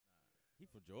He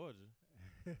from Georgia.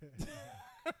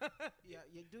 Yeah,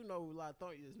 you do know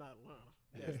Lithonia is not Atlanta.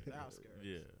 That's the outskirts.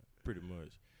 Yeah, pretty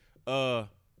much.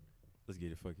 Let's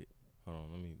get it. Fuck it. Hold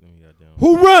on. Let me goddamn.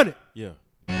 Who run it? Yeah.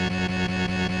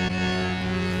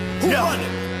 Who run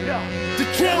it? The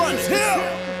champion's here.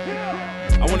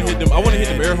 I want to hit them. I want to hit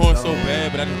them air horns so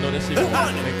bad, but I just know that shit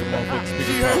gonna make the motherfuckers speak.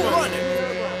 Who run it?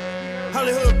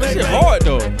 Hollywood, That shit hard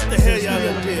though. What the hell y'all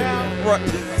done did?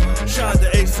 Right. Shout out to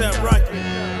Henny-cent Rocky.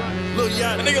 Lil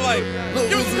Yacht. That nigga like,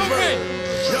 give us some cocaine.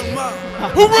 Young Ma.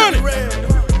 Who run it?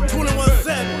 21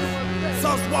 Savage.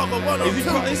 Sauce Walker 102.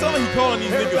 It sound like he calling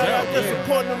these niggas Everybody out. out there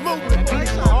supporting the movement.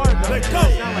 Let's go.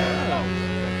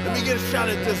 Let me get a shot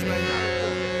at this, man.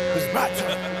 It's my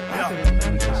time.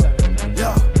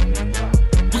 Yeah.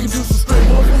 We can do some straight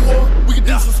war. We can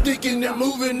do some sticking and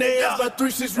moving their ass by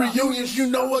 3-6 reunions. You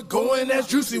know what going, that's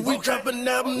juicy. We drop an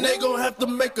album, they gon' have to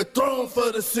make a throne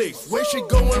for the 6. Where she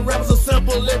going, raps will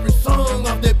sample every song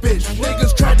off that bitch.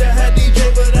 Niggas tried to have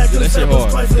DJ, but I can sample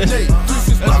twice a day.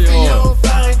 3-6 Mafia on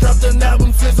fire, ain't dropped an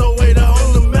album since 08. I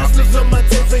own the masters of my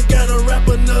tapes, ain't gotta rap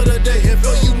another day. And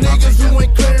for you niggas who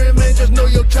ain't clearing, man, just know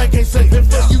your track ain't safe. And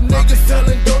for you niggas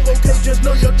selling dope, okay, just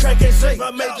know your track ain't safe.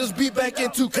 I may just be back in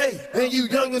 2K, and you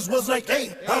youngins was like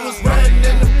 8. I was riding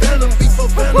in the Phantom before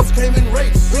Phantoms came in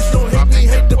race. Bitch don't hate me,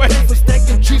 hate the pay for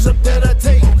stacking cheese up that I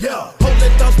take. Yeah, hold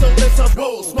that thoughts, don't let us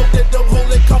roll. Smoke that dope, hold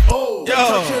that cup, oh.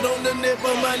 Touch it on the net,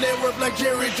 but my net worth like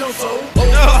Jerry Jones, oh.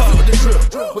 Oh, with the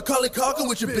trip. Macaulay Culkin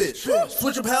with your bitch.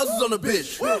 Switch up houses on the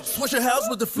bitch. Switch your house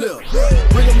with the flip.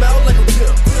 Bring them out like a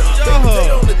tip. Stay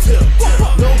on the tip.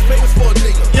 No favors for a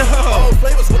nigga. All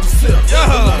flavors with the sip. A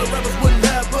lot of rappers wouldn't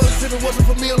have buzz if it wasn't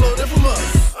for me alone and from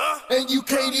us. And you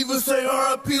can't even say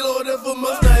R.I.P. Lord and from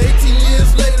us. Now 18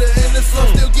 years later and this song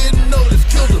still getting noticed.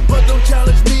 Killed him, but don't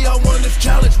challenge me. I won this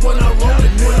challenge when I wrote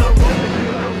it.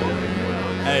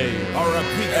 Hey,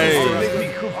 R.I.P.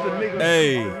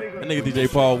 Hey, that nigga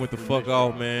DJ Paul went the fuck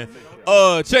off, man.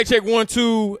 Check 1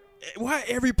 2. Why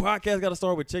every podcast got to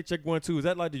start with check 1 2? Is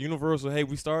that like the universal? Hey,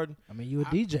 we starting? I mean, you a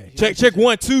DJ. Check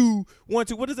 1 2 1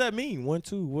 2. What does that mean? 1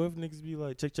 2. What if niggas be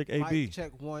like check AB? Mic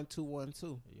check 1 2 1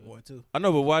 2 1 2. I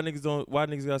know, but why niggas don't? Why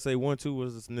niggas gotta say 1 2? What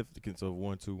is the significance of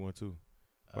 1 2 1 2?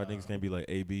 Why niggas can't be like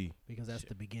AB? Because that's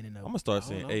the beginning of. I'm gonna start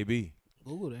saying know. AB.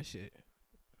 Google that shit.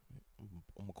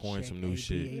 I'm gonna coin some new AB,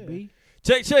 shit. AB.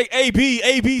 Check AB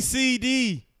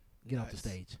ABCD. Get off the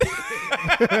stage.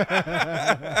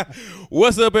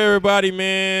 What's up, everybody,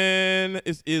 man?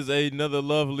 It is another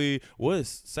lovely.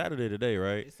 What's Saturday today,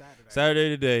 right? It's Saturday. Saturday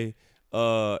today.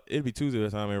 It'll be Tuesday by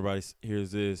the time everybody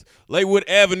hears this. Lakewood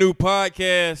Avenue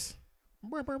podcast.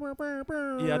 Yeah,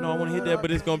 I know I want to hit that,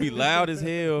 but it's gonna be loud as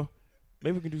hell.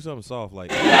 Maybe we can do something soft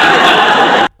like.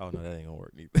 Oh no, that ain't gonna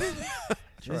work neither.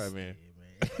 Try, man.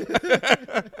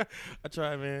 I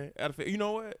try, man. You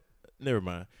know what? Never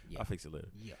mind. Yeah. I'll fix it later.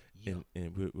 Yeah.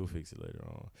 And we'll fix it later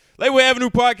on. Lakewood Avenue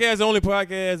podcast, the only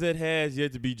podcast that has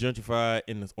yet to be gentrified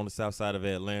on the south side of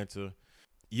Atlanta.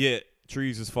 Yet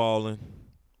trees is falling.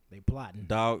 They plotting.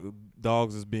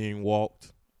 Dogs is being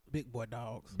walked. Big boy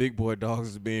dogs. Big boy dogs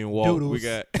is being walked. Doodles. We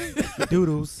got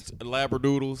Doodles.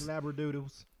 labradoodles.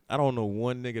 Labradoodles. I don't know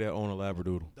one nigga that own a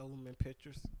labradoodle. Doberman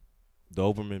pictures.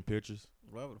 Doberman pictures.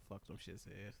 Whatever the fuck them shit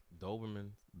says.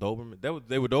 Doberman.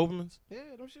 They were Dobermans.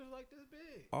 Yeah, them shit was like this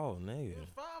big. Oh nigga. It was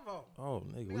 5 of them. Oh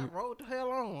nigga. We got rolled the hell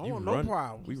on. I you want run- no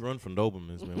problems. We run from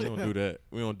Dobermans, man. We don't do that.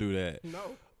 We don't do that.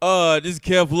 No. This is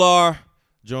Kevlar.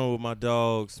 Joined with my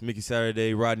dogs, Mickey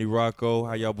Saturday, Rodney Rocco.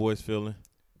 How y'all boys feeling?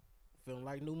 Feeling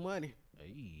like new money.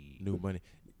 Hey. New money.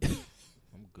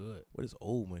 I'm good. What does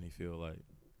old money feel like?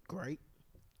 Great.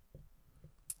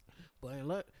 But ain't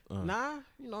look, nah,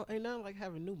 ain't nothing like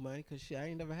having new money because shit, I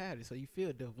ain't never had it. So you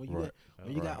feel different. When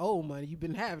you got old money, you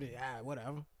been having it.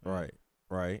 Whatever.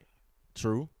 Right.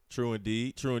 True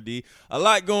indeed. A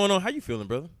lot going on. How you feeling,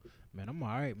 brother? Man, I'm all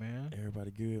right, man.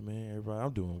 Everybody good, man.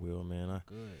 I'm doing well, man. I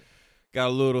Good. got a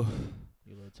little.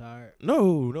 You a little tired?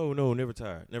 No, never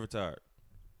tired.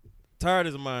 Tired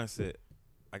is a mindset.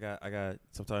 I got.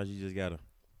 Sometimes you just gotta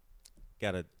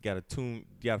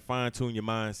fine tune your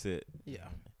mindset. Yeah.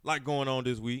 A lot going on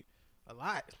this week. A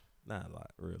lot. Not a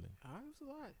lot, really. It's a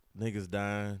lot. Niggas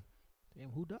dying. Damn,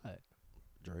 who died?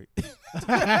 Drake.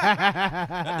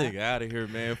 That nigga out of here,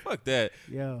 man. Fuck that.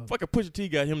 Yeah. Fucking Pusha-T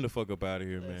got him the fuck up out of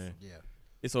here, man. Yeah.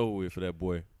 It's over with for that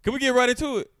boy. Can we get right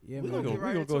into it? Yeah, We're man.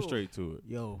 gonna go straight to it.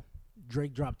 Yo,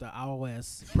 Drake dropped the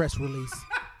iOS press release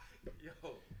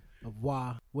of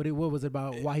why. What was it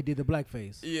about? Why he did the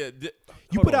blackface? Yeah.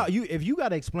 You put out. If you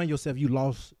gotta explain yourself, you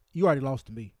already lost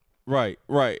to me. Right.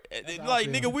 how I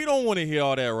Like, feel. nigga, we don't want to hear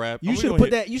all that rap. You We should have gonna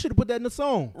put that. You should have put that in the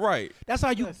song. Right. That's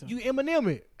how you Listen. Eminem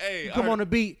it. Hey, You come on the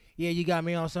beat. Yeah, you got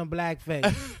me on some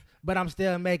blackface, but I'm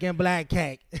still making black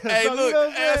cake. Hey, So, look, you know what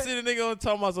I'm I saying? see the nigga on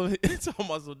talking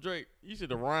about some Drake. You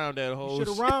should have rhymed that whole Should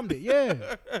have shit. rhymed it. Yeah.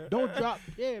 Don't drop.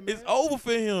 Yeah, man. It's over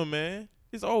for him, man.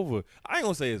 It's over. I ain't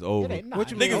gonna say it's over. It ain't, nah, What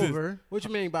you it mean ain't Niggas is- over? What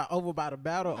you mean by over by the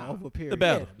battle or over period? The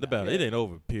battle. Yeah, The battle. yeah. It ain't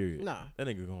over, period. Nah. That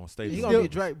nigga gonna stay. He the gonna same. be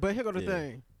Drake. But here go the Yeah.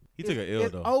 thing. He took an L,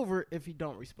 It's though. over if he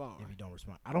don't respond. If he don't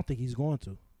respond, I don't think he's going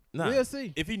to. Nah. We'll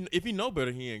see. If he know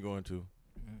better, he ain't going to.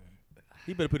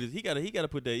 He better put he gotta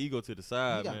put that ego to the He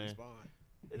side, gotta man. respond.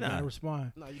 He Nah. gotta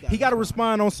respond. No, He gotta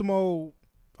respond on some old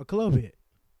a club hit.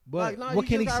 But Like, nah, what you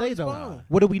can he just gotta say though? respond.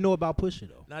 What do we know about Pusha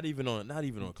though? Not even on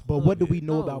But club what do hit. we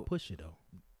know No. about Pusha though?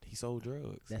 He sold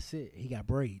drugs. That's it. He got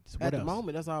braids. What At the else?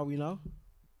 moment, that's all we know.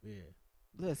 Yeah.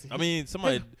 Listen. I mean,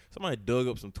 somebody dug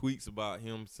up some tweets about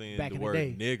him saying Back the in the word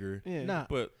day. nigger. yeah. Nah.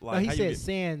 But No, like, he how said you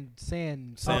sand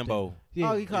something. Sambo.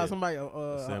 Yeah. Oh, he called Yeah. somebody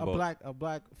a Sambo. black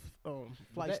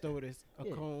flight That- stewardess a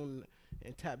yeah. cone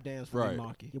and tap dance for Right. the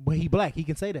monkey. Yeah, but he black. He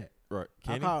can say that. Right?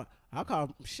 I Can call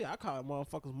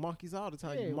motherfuckers monkeys all the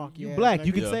time. Yeah, You monkey you ass black. nigga.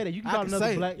 You can Yeah. say that. You can I call can another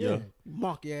say it. black. Yeah. Yeah. You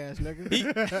monkey ass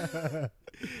nigga.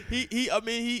 he? I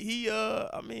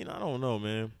mean, I don't know,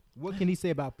 man. What can he say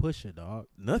about Pusha, dog?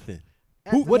 Nothing.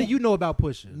 What do you know about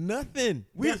Pusha? Nothing.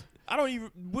 I don't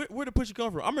even. Where did Pusha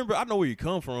come from? I know where he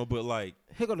come from, but like,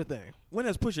 Here go the thing. when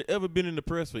has Pusha ever been in the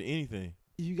press for anything?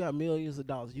 You got millions of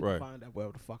dollars. You Right. can find that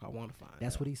wherever the fuck I want to find.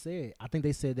 That's that. what he said. I think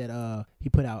they said that he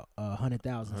put out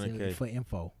 100,000 100K. for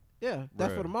info. Yeah,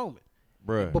 that's Bruh. for the moment.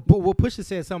 Bruh. But what Pusha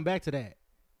said something back to that.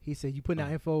 He said, "You putting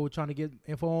out info, trying to get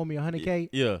info on me, 100K."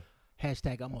 Yeah.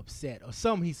 Hashtag I'm upset or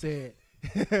something. He said.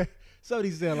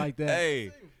 Something he said like that.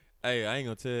 Hey, I ain't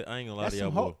gonna lie that's to y'all.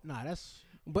 some boy. hope. Nah, that's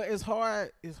But it's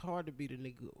hard. It's hard to be the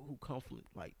nigga who come from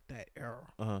like that era.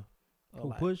 Uh-huh. Or who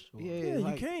like- push. Yeah, Yeah,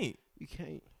 like, you can't. You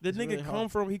can't. The It's nigga really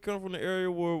hard. he come from the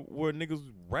area where niggas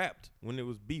rapped when it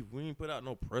was beef. We didn't put out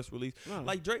no press release. No.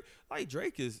 Like Drake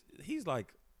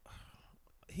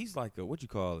he's like a, what you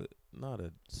call it? Not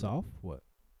a, Soft. What?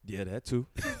 yeah, that too.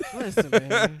 Listen,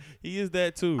 man. He is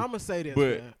that too. I'm gonna say this,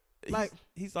 But man. he's, like-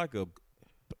 he's like a,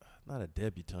 not a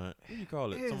debutante. What do you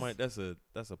call it? Yes. Somebody that's a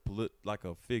like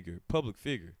a figure, public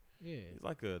figure. Yeah. He's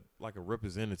like a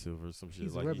representative or some shit.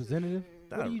 He's like a representative.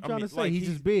 That- What are you I trying mean, to say? like, he's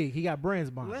just big. He got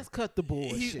brands behind. Let's cut the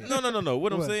bullshit. No.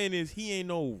 What I'm What? saying is he ain't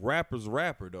no rapper's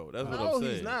rapper though. That's what no, I'm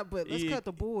saying. he's not. But let's He- cut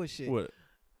the bullshit. What?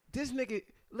 This nigga,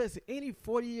 listen, any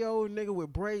 40-year-old nigga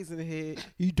with braids in the head,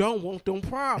 you don't want them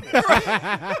problems.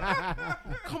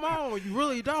 Come on, you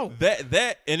really don't.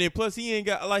 That and then plus he ain't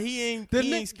got like he ain't The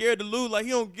ain't scared to lose. Like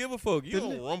he don't give a fuck. You The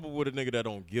don't rumble with a nigga that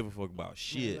don't give a fuck about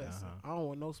shit. Man, listen, I don't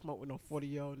want no smoke with no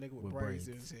 40-year-old nigga with With braids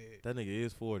in braids. his head. That nigga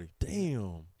is 40.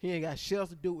 Damn. He ain't got shit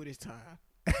else to do with his time.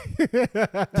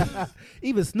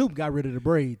 Even Snoop got rid of the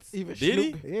braids. Even Did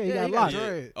he? Snoop- Yeah, he got he locked.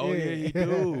 dread. Oh yeah, he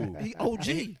do. He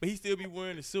OG. But he still be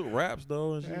wearing the silk wraps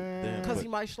though and shit. Damn. Because But, he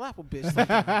might slap a bitch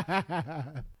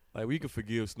sometime. like we could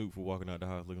forgive Snoop for walking out the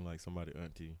house looking like somebody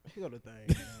auntie. Here go the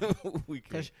thing. We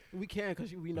can. Cause we can,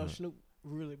 because we know Snoop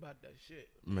really about that shit.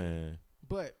 Man.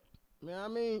 But,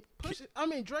 man,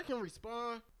 Drake can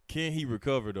respond. Can he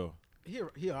recover though?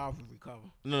 He'll always recover.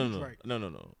 No. Drake.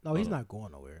 No, he's not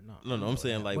going nowhere. No. I'm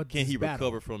saying like But can he this battle.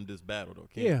 recover from this battle though?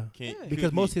 Can, Yeah. Can, Yeah. Because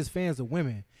could most of he- his fans are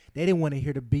women. They didn't want to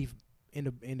hear the beef in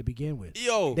the begin with.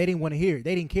 Yo, They didn't want to hear it.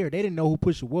 They didn't care. They didn't know who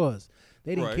Pusha was.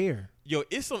 They didn't Right. care. Yo,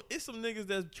 it's some niggas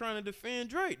that's trying to defend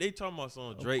Drake. They talking about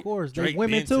some Drake. Of course, they Drake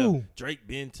women been too. Drake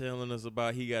been telling us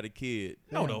about he got a kid.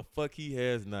 No, Yeah. the fuck he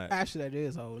has not. Actually, that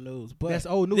is old news. But That's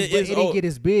old news, It but it is didn't old. get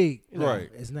as big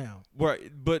Right. as now.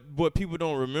 Right, but what people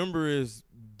don't remember is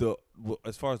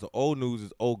as far as the old news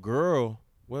is old girl,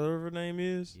 whatever her name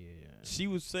is. Yeah. She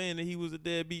was saying that he was a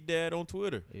deadbeat dad on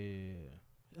Twitter. Yeah.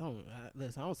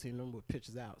 listen, I don't see them with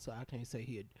pictures out, so I can't say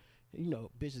he.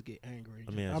 Bitches get angry.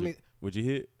 I mean, would you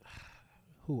hit?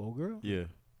 Who, old girl? Yeah.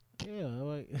 Yeah,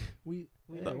 like, we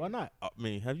why not? I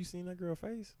mean, have you seen that girl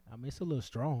face? I mean, it's a little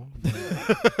strong.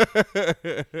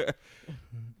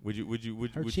 would you?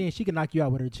 Her chin, she can knock you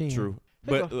out with her chin. True.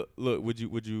 But look, would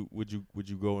you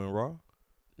go in raw?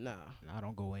 Nah. I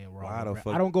don't go in raw. Why the with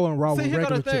fuck- I don't go in raw See, with here go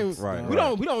regular the thing. chicks. Right, We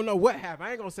right. don't know what happened.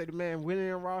 I ain't gonna say the man went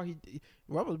in raw. He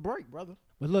rubbers break, brother.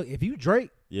 But look, if you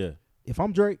Drake, Yeah. if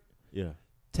I'm Drake, Yeah.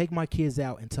 take my kids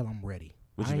out until I'm ready.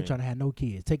 What I you ain't mean? trying to have no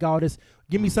kids. Take all this.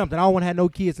 Give me something. I don't want to have no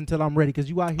kids until I'm ready. Because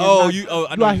you out here. Oh, knock- you you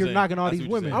out out here knocking all these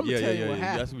women. I'ma tell you what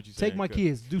happened. That's what you saying. Take my Cut.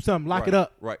 kids. Do something. Lock Right, it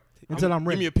up Right. until I'm Give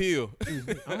ready. me a pill. I'm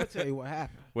gonna tell you what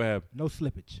happened. What happened? No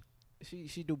slippage.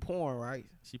 She do porn, right?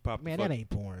 She popped. Man, that ain't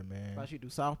porn, man. But she do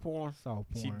soft porn.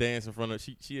 Soft porn. She dance in front of.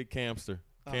 She a camster.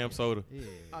 Cam soda. Yeah.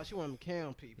 Oh, she one of them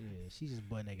cam people. Yeah, she's just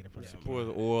butt naked in front She of pours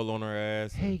oil on her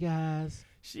ass. Hey guys.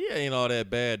 She ain't all that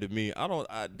bad to me. Come on.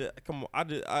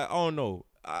 I don't know.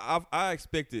 I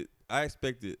expected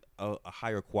a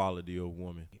higher quality of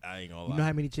woman. I ain't gonna lie. You know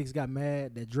how many chicks got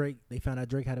mad that they found out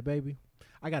Drake had a baby?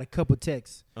 I got a couple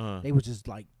texts. They was just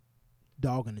like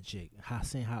dogging the chick,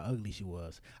 saying how ugly she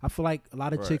was. I feel like a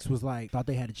lot of chicks was like thought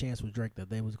they had a chance with Drake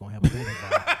that they was gonna have a baby.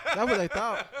 That's what they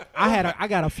thought. I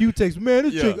got a few texts. Man,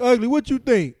 this chick ugly. What you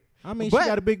think? I mean, she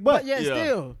got a big butt. But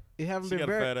still, it haven't she been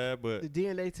got a fat ass, but the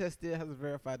DNA test still hasn't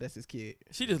verified that's his kid.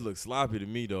 she just looks sloppy to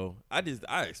me though. I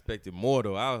expected more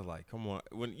though. I was like, come on,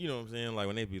 when you know what I'm saying, like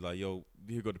when they be like, yo,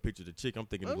 here go the picture of the chick. I'm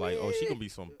thinking like, oh, she gonna be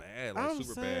something bad, like I'm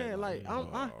super saying, bad. like, I'm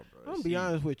bro, gonna be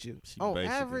honest with you. She On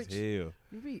basic average, as hell.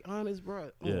 you be honest,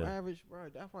 bro. On average, bro,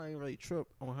 that's why I ain't really trip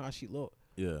on how she look.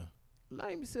 Yeah. Not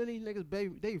even seeing these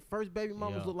niggas they first baby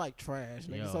mamas look like trash,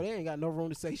 nigga. Yeah. So they ain't got no room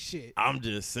to say shit. I'm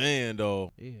just saying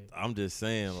though. Yeah. I'm just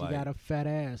saying She like. got a fat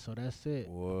ass, so that's it.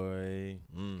 Boy.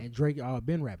 And Drake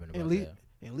been rapping about that.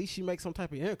 At least she makes some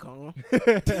type of income.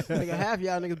 Nigga, half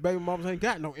y'all niggas baby mamas ain't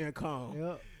got no income.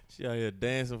 Yep. She out here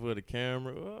dancing for the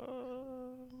camera.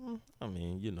 I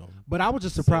mean, you know. But I was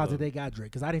just surprised that they got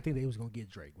Drake because I didn't think they was gonna get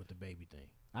Drake with the baby thing.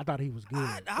 I thought he was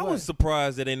good. I was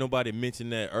surprised that ain't nobody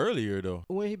mentioned that earlier though.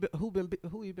 When who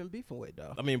he been beefing with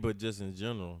though? I mean, but just in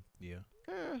general. Yeah.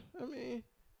 I mean,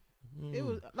 it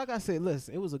was like I said.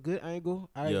 Listen, it was a good angle.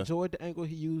 I enjoyed the angle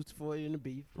he used for it in the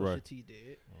beef. Pusha-T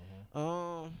did.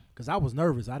 Cause I was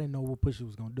nervous. I didn't know what Pusha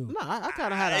was gonna do. No, I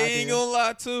kind of had an idea. I ain't gonna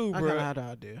lie too, bro. I kind of had an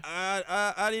idea.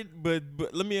 I didn't,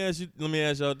 but let me ask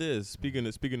y'all this. Speaking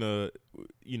of,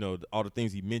 you know, all the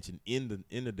things he mentioned in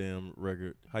the damn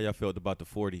record, how y'all felt about the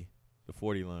 40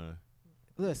 line?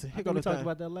 Listen, we talked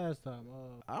about that last time.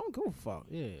 I don't give a fuck.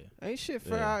 Yeah, ain't shit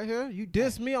fair out here. You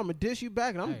diss me, I'ma diss you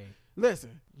back, and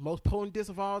listen, most potent diss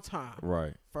of all time.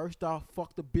 Right. First off,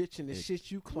 fuck the bitch and the shit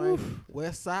you claim.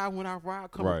 West side when I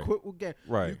ride, come equipped with game.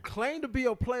 Right. You claim to be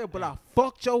a player, but I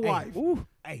fucked your wife.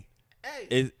 Hey.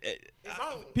 It's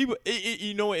people.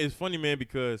 You know what? It's funny, man,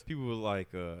 because people were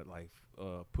like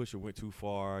Pusha went too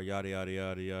far, yada yada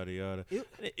yada yada yada.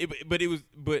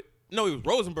 No, it was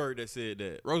Rosenberg that said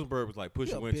that. Rosenberg was like,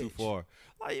 Pusha went too far.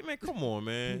 Like, man, come on,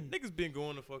 man. Niggas been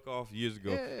going the fuck off years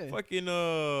ago. Yeah. Fucking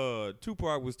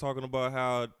Tupac was talking about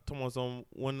how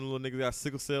one of the little niggas got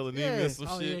sickle cell anemia or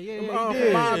some shit.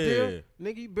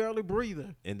 Nigga, you barely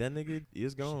breathing. And that nigga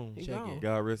is gone. Check it.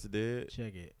 God rest his dead.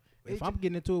 Check it. If I'm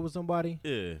getting into it with somebody,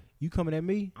 you coming at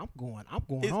me, I'm going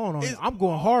on you. I'm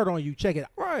going hard on you. Check it.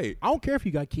 Right. I don't care if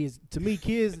you got kids. To me,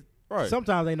 kids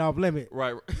sometimes ain't off limit.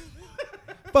 Right.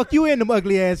 Fuck you and them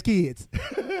ugly ass kids.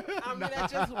 I mean,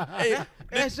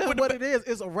 that's just what it is.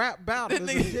 It's a rap battle.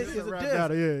 It's a rap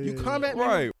battle. You come at me.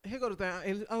 Right. Here go the thing.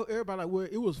 And everybody like, well,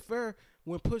 it was fair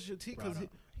when Pusha-T because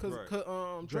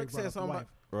Drake said something about.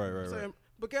 Right.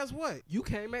 But guess what? You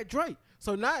came at Drake.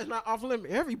 So now it's not off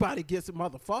limit. Everybody gets it,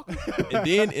 motherfucker.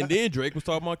 and then Drake was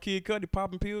talking about Kid Cudi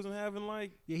popping pills and having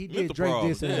like he did. Drake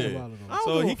did say that a while ago.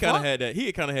 So he kind of had that.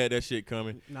 He kind of had that shit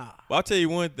coming. Nah. But I'll tell you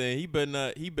one thing. He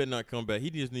better not come back.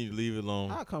 He just need to leave it alone.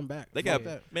 I'll come back.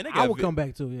 I will come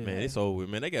back too. Yeah. Man, it's over with.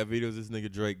 Man, they got videos of this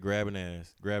nigga Drake grabbing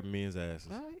men's asses.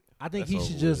 Right. I think he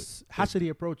should just. How should he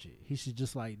approach it? He should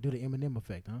just like do the Eminem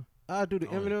effect, huh? I'll do the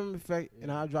Eminem effect, and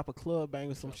I'll drop a club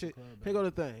bang or some shit. Here go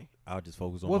the thing. I'll just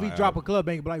focus on what if he drop a club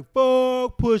bang and be like,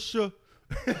 fuck Pusha?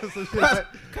 Because he got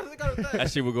the thing. That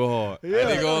shit would go hard. Yeah.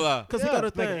 I ain't gonna lie. Because he got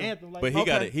the thing. Anthem, like, But he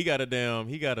got see,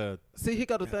 he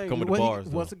got the thing. Come with the bars,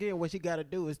 once again, what he got to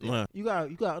do is you got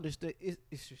to understand.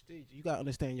 It's strategic. You got to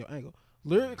understand your angle.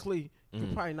 Lyrically,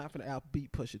 you're probably not gonna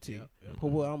outbeat Pusha T. But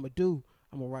what I'm gonna do,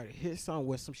 I'm gonna write a hit song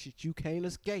with some shit you can't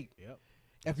escape. Yep.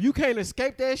 If you can't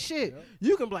escape that shit,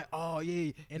 you can be like, oh,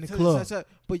 yeah. In the club.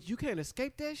 But you can't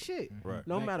escape that shit. Right.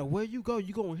 No matter where you go,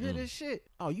 you going to hear this shit.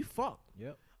 Oh, you fucked.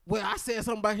 Yep. Well, I said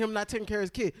something about him not taking care of his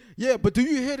kid. Yeah, but do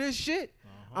you hear this shit?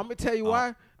 I'm going to tell you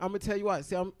why.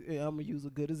 See, I'm going to use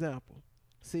a good example.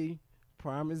 See,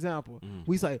 prime example.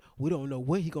 We say, we don't know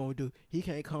what he going to do. He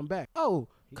can't come back. Oh,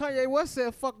 Kanye West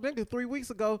said, fuck nigga 3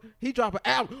 weeks ago. He dropped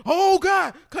an album. Oh,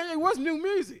 God. Kanye West new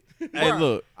music. Hey,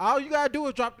 look. All you got to do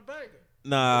is drop the banger.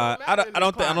 Nah, I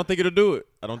don't think it'll do it.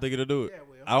 I don't think it'll do it. Yeah, it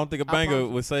will. I don't think a banger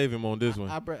would save him on this one.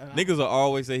 Niggas will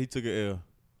always say he took an L.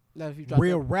 Now, if you drop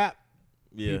real rap,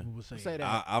 yeah, people will say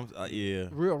that. Yeah,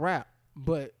 real rap.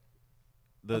 But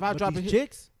if I drop these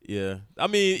chicks, yeah, I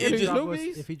mean,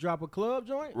 if he drop a club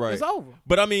joint, right, it's over.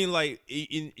 But I mean, like,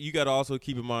 you got to also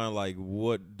keep in mind, like,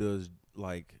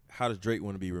 how does Drake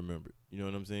want to be remembered? You know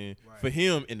what I'm saying? Right. For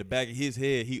him, in the back of his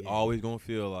head, he always gonna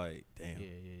feel like, damn,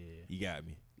 he got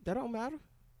me. That don't matter.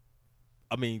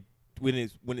 I mean, when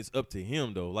it's up to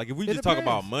him though. Like if we It just talk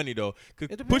about depends. money though, cause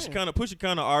It depends. Pusha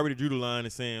kind of already drew the line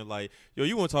and saying like, yo,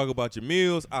 you want to talk about your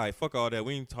meals? All right, fuck all that.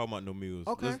 We ain't talking about no meals.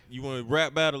 Okay. You want to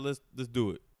rap battle? Let's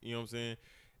do it. You know what I'm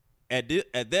saying?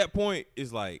 At that point,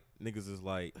 it's like niggas is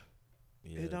like,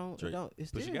 yeah, It don't. It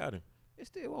Pusha still, got him. it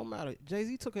still won't matter.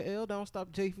 Jay-Z took an L. Don't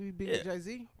stop Jay-Z being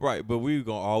Jay-Z. Right, but we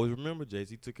gonna always remember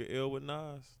Jay-Z took an L with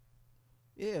Nas.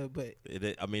 Yeah, but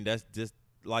I mean, that's just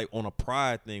like on a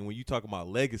pride thing when you talk about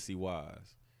legacy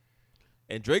wise.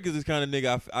 And Drake is this kind of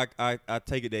nigga. I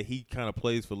take it that he kind of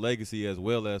plays for legacy as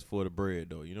well as for the bread,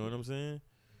 though. You know what I'm saying?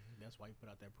 That's why he put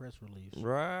out that press release.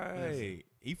 Right.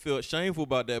 He felt shameful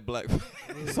about that black.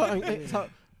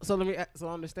 so let me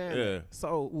understand. Yeah. That.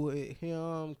 So with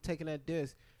him taking that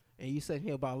disc, and you said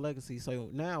here about legacy. So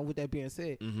now with that being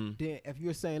said, then if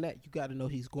you're saying that, you got to know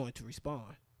he's going to respond.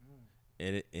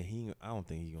 And I don't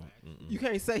think he gonna. You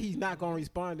can't say he's not gonna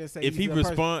respond and say if he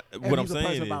respond, what I'm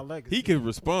saying is he can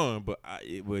respond, but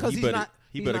he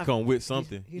better come with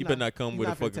something. He better not come with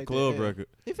a fucking club record.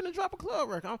 He finna drop a club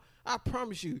record. I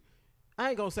promise you. I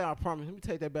ain't gonna say I promise. Let me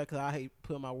take that back because I hate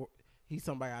putting my. He's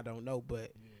somebody I don't know,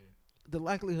 but the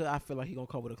likelihood I feel like he gonna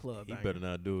come with a club. He better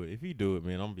not do it. If he do it,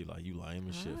 man, I'm gonna be like, you lame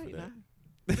as shit for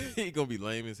that. He gonna be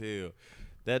lame as hell.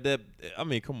 That I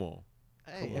mean, come on.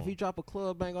 Hey, if he drop a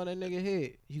club bang on that nigga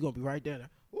head, you gonna be right there.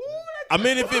 Ooh, I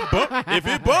mean, if it bump,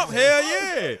 hell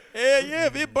yeah.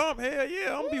 If it bump, hell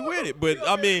yeah, I'm gonna be with it. But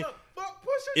I mean,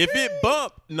 if it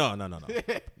bump, no.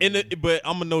 But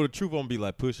I'm gonna know the truth. I'm gonna be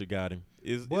like, Pusha got him.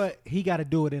 But he got to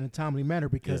do it in a timely manner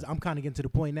because I'm kind of getting to the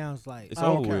point now. It's like it's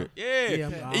over with.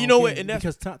 Yeah, you know what? And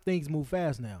that's because things move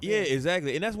fast now. Yeah,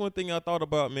 exactly. And that's one thing I thought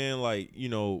about, man. Like, you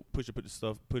know, Pusha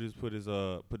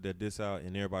put that diss out,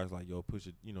 and everybody's like, yo,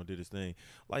 Pusha, you know, did his thing.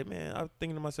 Like, man, I'm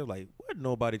thinking to myself, like, what?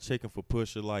 Nobody checking for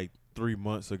Pusha like 3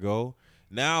 months ago.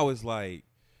 Now it's like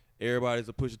everybody's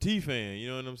a Pusha-T fan. You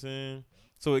know what I'm saying?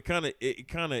 So it kind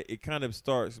of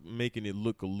starts making it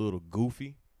look a little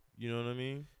goofy. You know what I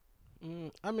mean?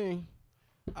 I mean,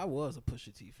 I was a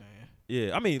Pusha-T fan.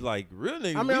 Yeah, I mean, like, real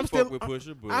niggas, I'm fuck with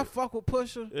Pusha, but I fuck with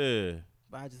Pusha. Yeah.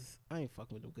 But I ain't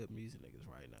fucking with them good music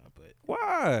niggas right now. But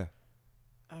why?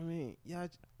 I mean, y'all,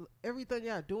 everything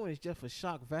y'all doing is just for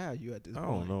shock value at this point. I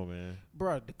don't know, man.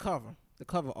 Bro, the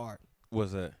cover art.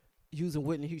 What's that? Using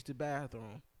Whitney Houston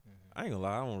bathroom. I ain't gonna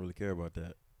lie, I don't really care about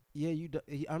that. Yeah, you.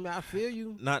 I mean, I feel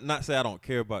you. Not say I don't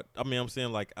care about. I mean, I'm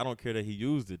saying like I don't care that he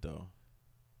used it though.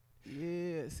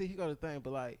 Yeah, see, he got the thing,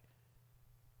 but like,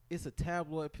 it's a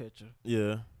tabloid picture.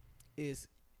 Yeah. It's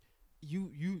you,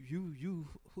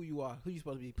 who you are, who you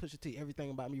supposed to be, Pusha T,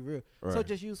 everything about me real. Right. So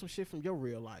just use some shit from your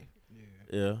real life.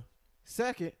 Yeah.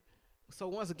 Second, so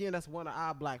once again, that's one of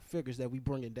our black figures that we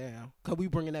bringing down, because we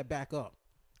bringing that back up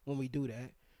when we do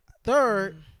that.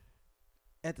 Third,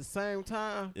 at the same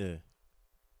time,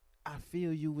 I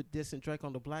feel you with dissing Drake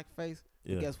on the blackface.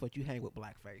 But guess what? You hang with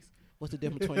blackface. What's the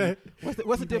difference between?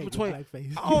 what's the difference between?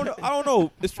 I don't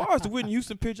know. As far as the Whitney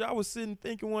Houston picture, I was sitting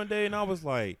thinking one day, and I was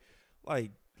like,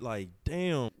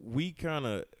 damn, we kind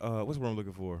of what's what I'm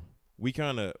looking for? We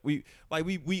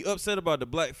upset about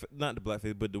not the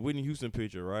blackface, but the Whitney Houston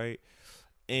picture, right?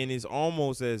 And it's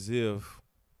almost as if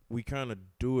we kind of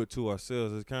do it to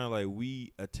ourselves. It's kind of like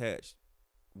we attach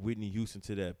Whitney Houston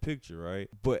to that picture, right?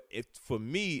 But if for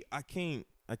me, I can't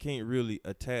really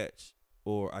attach,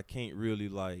 or I can't really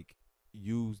like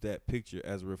use that picture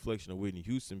as a reflection of Whitney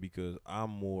Houston, because I'm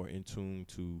more in tune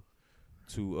to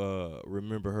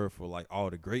remember her for like all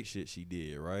the great shit she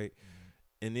did, right?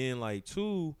 And then like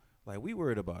two, like we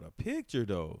worried about a picture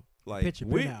though. Like picture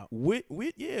been out.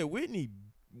 Whitney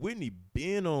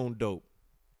been on dope.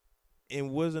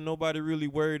 And wasn't nobody really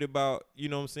worried about, you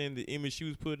know what I'm saying, the image she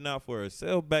was putting out for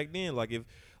herself back then.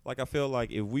 I felt like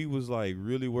if we was like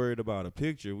really worried about a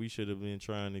picture, we should have been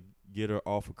trying to get her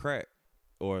off of crack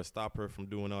or stop her from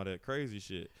doing all that crazy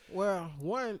shit. Well,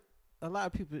 a lot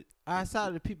of people outside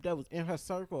of the people that was in her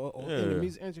circle or in the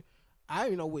music industry, I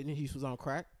didn't know Whitney Houston was on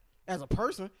crack as a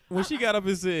person. When she got up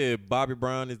and said Bobby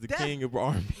Brown is the king of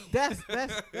R&B, that's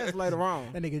later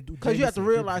on. That nigga, because you have to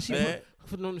realize she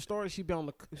put on the story. She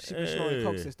been snorting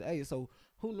coke since the 80s. So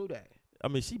who knew that? I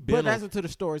mean, she been. But that's until the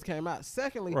stories came out.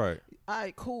 Secondly, right? All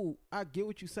right, cool. I get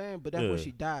what you're saying, but that's where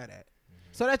she died at.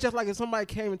 So that's just like if somebody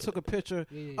came and took a picture.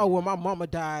 Oh, well, my mama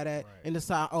died at, and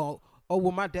decide, well,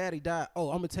 my daddy died. Oh,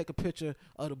 I'm gonna take a picture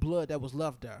of the blood that was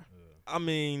left there. I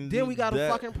mean, then we got a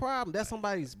fucking problem. That's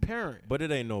somebody's parent. But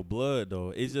it ain't no blood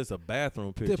though. It's just a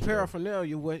bathroom picture. The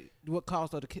paraphernalia, what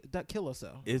caused her to kill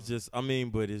herself? It's just, I mean,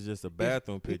 but it's just a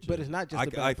bathroom picture. But it's not just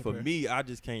a bathroom for me, I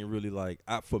just can't really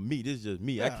for me, this is just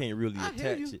me. Yeah, I can't really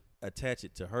attach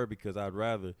it to her because I'd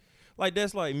rather, like,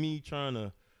 that's like me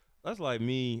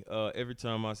every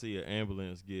time I see an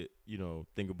ambulance get,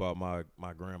 think about my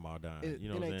grandma dying. You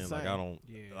know what I'm saying? Like, I don't,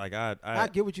 like, I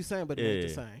get what you're saying, but it ain't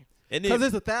the same. Because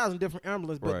there's 1,000 different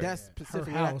ambulances, but that's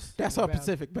specific. That's her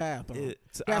specific bathroom.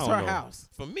 That's her house.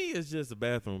 For me, it's just a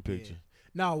bathroom picture.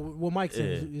 No, what Mike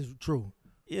said is true.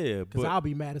 Yeah, because I'll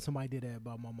be mad if somebody did that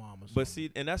about my mom or something. But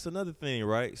see, and that's another thing,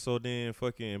 right? So then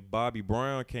fucking Bobby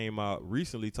Brown came out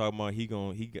recently talking about he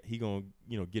gonna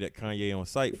get at Kanye on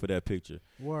site for that picture.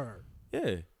 Word.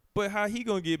 Yeah. But how he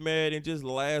gonna get mad and just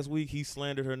last week he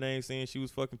slandered her name saying she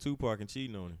was fucking Tupac and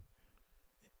cheating on him.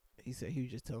 He said he was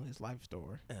just telling his life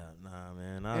story. Yeah, nah,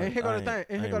 man. And here go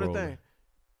the thing.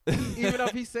 Even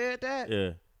if he said that,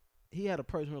 yeah, he had a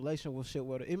personal relationship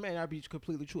with her. It may not be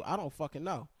completely true. I don't fucking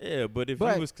know. Yeah, but if he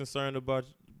was concerned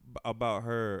about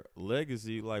her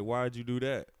legacy, like, why'd you do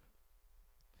that?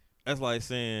 That's like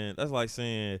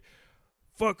saying,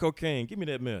 fuck cocaine, give me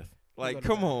that meth. Like,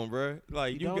 come on, bro.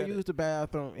 Like, you don't use the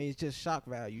bathroom, and it's just shock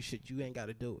value shit. You ain't got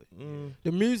to do it.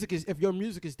 The music is, if your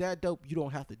music is that dope, you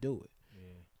don't have to do it.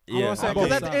 Yeah,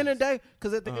 because at the end of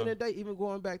the day, even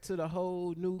going back to the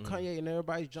whole new Kanye and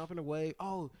everybody's jumping away.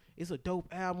 Oh, it's a dope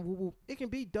album. Woo, woo. It can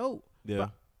be dope. Yeah.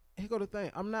 But here go the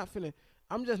thing. I'm not finna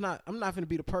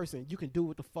be the person. You can do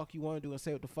what the fuck you want to do and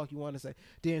say what the fuck you want to say.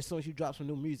 Then as soon as you drop some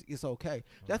new music, it's okay.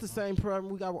 That's the same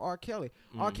problem we got with R. Kelly.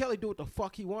 R. Kelly do what the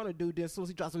fuck he want to do. Then as soon as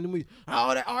he drops some new music,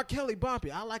 oh, that R. Kelly bumpy.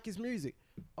 I like his music.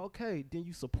 Okay, then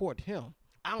you support him.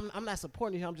 I'm not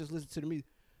supporting him. I'm just listening to the music.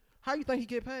 How you think he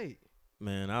get paid?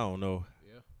 Man, I don't know.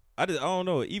 Yeah. I don't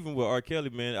know. Even with R.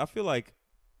 Kelly, man, I feel like,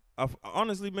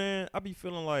 honestly, man, I be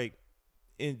feeling like,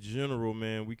 in general,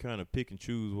 man, we kind of pick and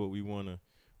choose what we wanna.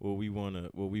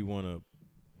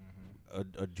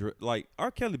 Like, R.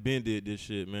 Kelly been did this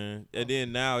shit, man, and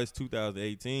then now it's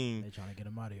 2018. They trying to get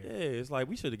him out of here. Yeah, it's like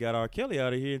we should have got R. Kelly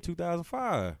out of here in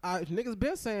 2005. Niggas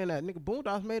been saying that. Nigga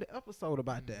Boondocks made an episode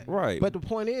about that. Right. But the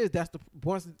point is, that's the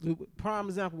prime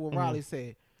example what Riley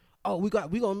said. Oh, we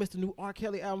gonna miss the new R.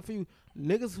 Kelly album for you.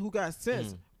 Niggas who got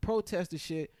sense protest the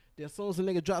shit. Then as soon as a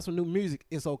nigga drops some new music,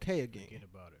 it's okay again.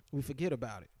 We forget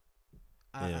about it.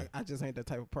 I just ain't that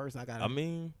type of person. I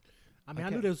knew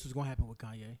this was gonna happen with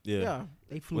Kanye. Yeah.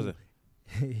 They flew.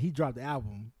 He dropped the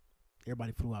album.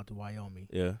 Everybody flew out to Wyoming.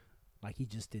 Yeah. Like he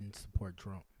just didn't support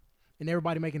Trump, and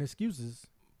everybody making excuses.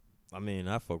 I mean,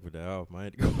 I fuck with the album. I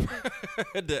had to go.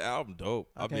 The album dope.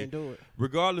 I can't do it.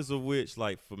 Regardless of which,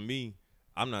 like, for me,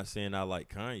 I'm not saying I like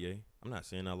Kanye. I'm not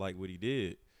saying I like what he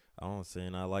did. I'm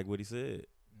saying I like what he said.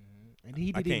 And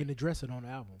he didn't even address it on the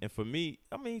album. And for me,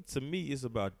 to me, it's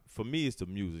the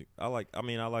music. I like the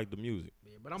music.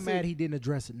 Yeah, but I'm mad he didn't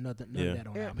address it, none of that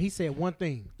on the album. He said one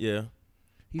thing. Yeah.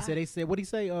 They said, what'd he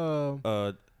say?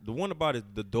 The one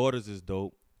about the daughters is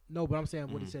dope. No, but I'm saying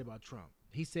what he said about Trump.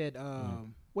 He said,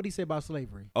 what'd he say about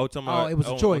slavery? Oh, talking about it was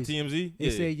a choice. On TMZ?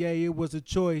 He said, it was a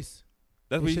choice.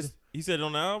 That's what he said it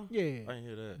on the album? Yeah. I didn't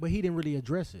hear that. But he didn't really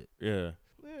address it. Yeah.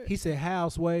 He said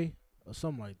houseway or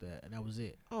something like that, and that was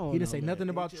it. He didn't say nothing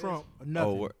about Trump or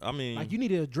nothing. I mean, like, you need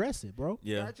to address it, bro.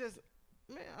 Yeah.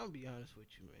 I'll be honest with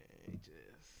you, man.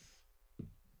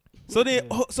 So then,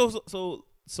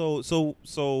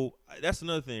 so that's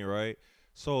another thing, right?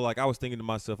 So, like, I was thinking to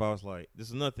myself, I was like, this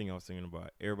is another thing I was thinking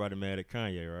about. Everybody mad at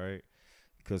Kanye, right?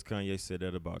 Because Kanye said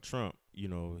that about Trump.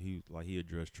 He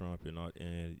addressed Trump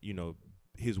and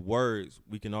his words,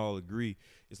 we can all agree,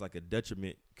 it's like could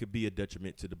be a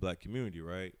detriment to the black community,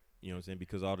 right? You know what I'm saying?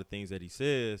 Because all the things that he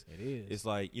says, it's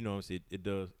like, it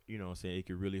does, it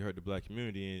could really hurt the black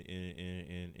community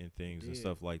and things and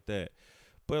stuff like that.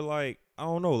 But, like, I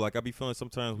don't know, like, I be feeling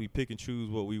sometimes we pick and choose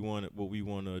what we want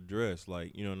to address,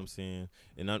 like, you know what I'm saying?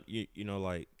 And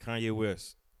like Kanye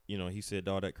West, he said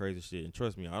all that crazy shit, and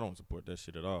trust me, I don't support that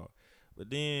shit at all.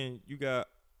 But then you got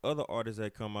other artists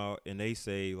that come out and they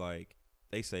say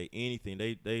anything.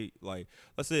 They like,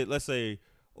 let's say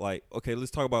like, okay,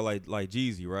 let's talk about like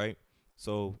Jeezy, right?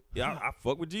 So yeah, I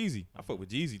fuck with Jeezy. I fuck with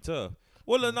Jeezy tough.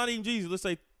 Well, not even Jeezy. Let's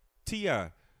say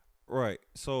T.I. Right.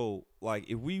 So, like,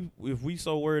 if we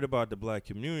so worried about the black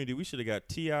community, we should have got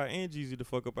T.I. and Jeezy the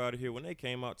fuck up out of here when they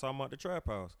came out talking about the trap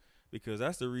house, because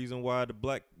that's the reason why the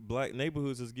black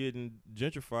neighborhoods is getting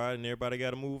gentrified and everybody got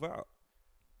to move out.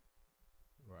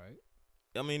 Right.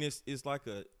 I mean, it's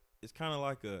kind of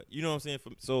like a, you know what I'm saying?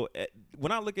 So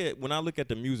when I look at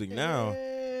the music now,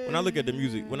 when I look at the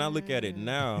music, when I look at it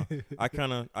now, I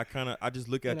just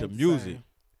look at the ain't the music. same.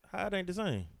 How it ain't the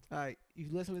same? All right, you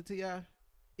listen to T.I.?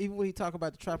 Even when he talk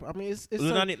about the trap, I mean, it's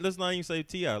Let's not even say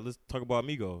T.I. Let's talk about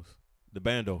Migos, the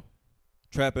bando,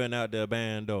 trapping out the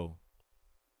bando,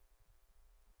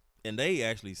 and they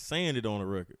actually saying it on the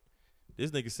record. This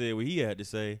nigga said what he had to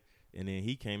say, and then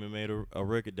he came and made a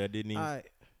record that didn't even,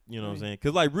 you know what I'm saying?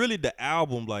 Because like really the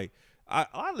album, like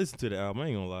I listened to the album. I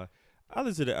ain't gonna lie, I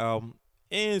listened to the album,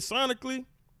 and sonically,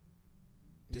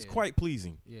 it's quite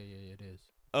pleasing. Yeah, it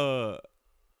is.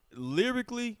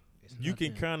 Lyrically.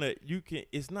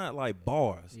 It's not like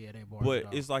bars. Yeah, it ain't bars. But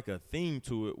it's like a theme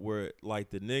to it where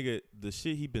like the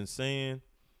shit he been saying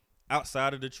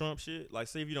outside of the Trump shit. Like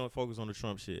say if you don't focus on the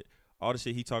Trump shit, all the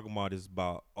shit he talking about is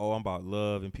about, I'm about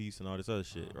love and peace and all this other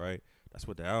shit, right? That's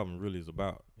what the album really is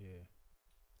about. Yeah.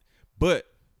 But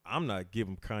I'm not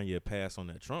giving Kanye a pass on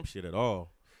that Trump shit at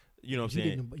all. You know what I'm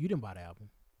saying? You didn't buy the album.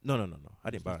 No. I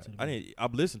didn't buy it.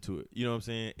 I've listened to it. You know what I'm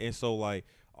saying? And so like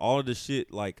all of the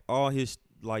shit, like all his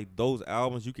like those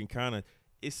albums, you can kind of,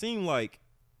 it seemed like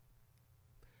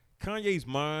Kanye's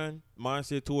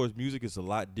mindset towards music is a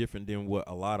lot different than what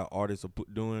a lot of artists are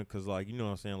doing. Because like, you know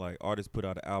what I'm saying, like artists put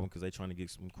out an album because they trying to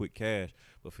get some quick cash,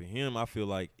 but for him I feel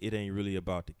like it ain't really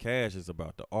about the cash, it's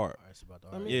about the art. It's about the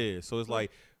art. Yeah, so it's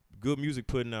like good music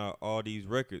putting out all these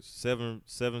records, seven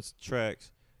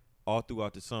tracks all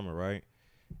throughout the summer, right?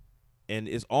 And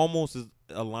it's almost as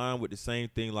aligned with the same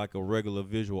thing like a regular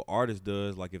visual artist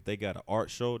does. Like if they got an art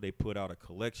show, they put out a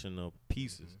collection of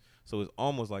pieces. Mm-hmm. So it's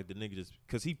almost like the nigga just,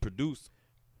 because he produced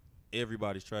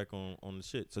everybody's track on the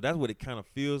shit. So that's what it kind of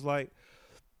feels like.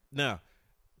 Now,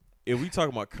 if we talk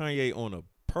about Kanye on a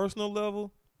personal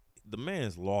level, the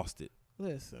man's lost it.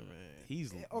 Listen, man.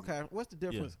 He's okay. What's the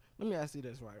difference? Yeah. Let me ask you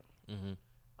this, right? Mm-hmm.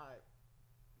 All right.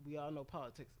 We all know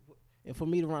politics, and for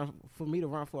me to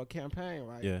run for a campaign,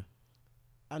 right? Yeah.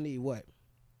 I need what?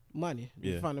 Money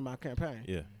to fund my campaign.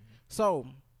 Yeah. So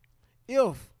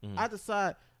if I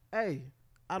decide, hey,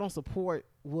 I don't support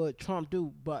what Trump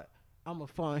do, but I'm gonna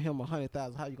fund him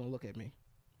 $100,000, how you gonna look at me?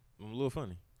 I'm a little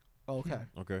funny. Okay.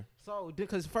 Okay. So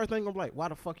because first thing I'm like, why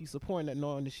the fuck you supporting that,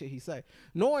 knowing the shit he say,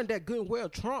 knowing that good and well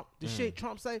Trump, the shit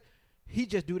Trump say, he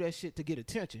just do that shit to get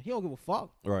attention. He don't give a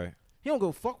fuck. Right. He don't give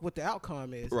a fuck what the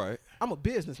outcome is. Right. I'm a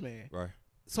businessman. Right.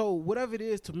 So whatever it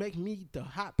is to make me the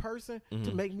hot person,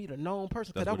 to make me the known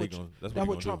person, because that's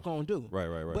what Trump gonna do. Right.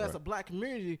 But as a black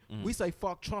community, we say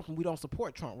fuck Trump and we don't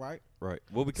support Trump, right? Right.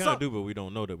 Well, we kind of do, but we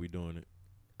don't know that we're doing it.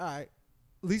 All right.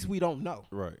 At least we don't know.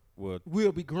 Right. Well,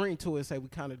 we'll be green to it and say we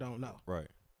kind of don't know. Right.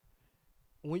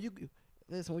 When you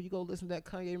go listen to that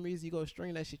Kanye music, you go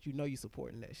stream that shit, you know you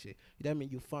supporting that shit. That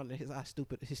means you funding his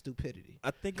stupidity.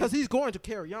 I think because he's going to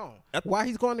carry on. Why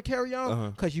he's going to carry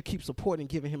on? Because you keep supporting,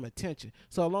 giving him attention.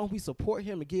 So as long as we support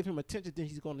him and give him attention, then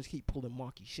he's going to keep pulling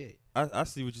monkey shit. I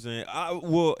see what you're saying.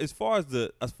 Well, as far as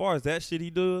that shit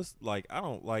he does, like I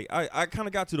don't like. I kind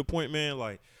of got to the point, man.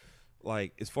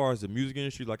 Like as far as the music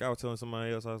industry, like I was telling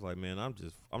somebody else, I was like, man, I'm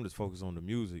just focused on the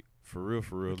music for real.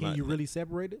 Can you really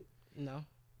separate it? No.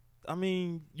 I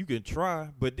mean, you can try,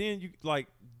 but then you like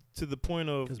to the point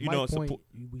of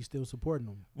we still supporting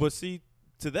them. But see,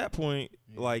 to that point,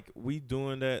 like we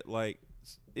doing that, like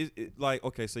it like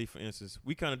okay, say for instance,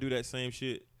 we kind of do that same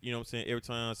shit. You know what I'm saying? Every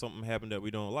time something happened that we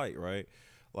don't like, right?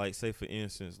 Like say for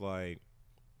instance, like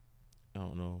I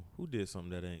don't know who did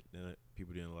something that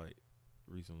people didn't like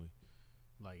recently.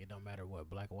 Like it don't matter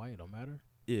what, black or white, it don't matter.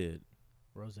 Yeah,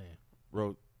 Roseanne.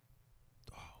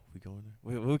 We going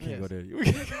there? We can't go there.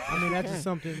 I mean, that's just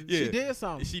something. Yeah.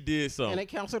 She did something. And they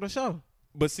canceled the show.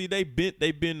 But see, they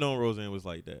been on Roseanne was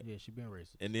like that. Yeah, she been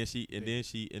racist. And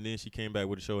then she came back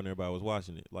with the show and everybody was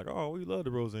watching it. Like, oh, we love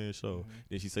the Roseanne show. Mm-hmm.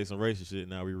 Then she say some racist shit.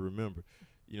 Now we remember.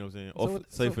 You know what I'm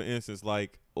saying? For instance,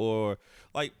 like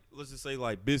let's just say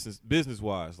like business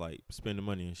wise, like spending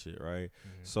money and shit, right?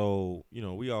 Mm-hmm. So you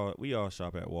know we all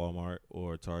shop at Walmart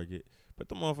or Target, but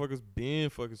the motherfuckers been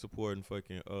fucking supporting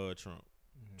fucking Trump.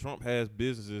 Trump has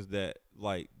businesses that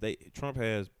Trump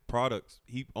has products.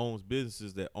 He owns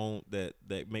businesses that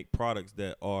make products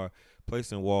that are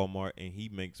placed in Walmart, and he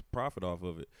makes profit off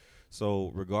of it.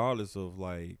 So regardless of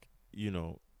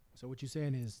So what you're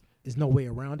saying is there's no way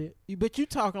around it. But you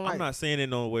talking like I'm not saying there's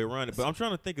no way around it, but I'm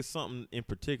trying to think of something in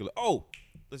particular. Oh,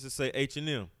 let's just say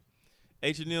H&M.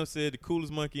 H&M said the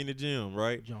coolest monkey in the gym,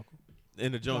 right?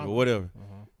 In the jungle, whatever.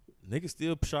 Uh-huh. Niggas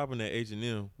still shopping at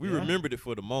H&M. We remembered it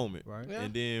for the moment, right? Yeah.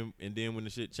 And then when the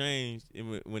shit changed,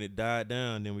 and when it died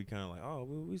down, then we kind of like, oh,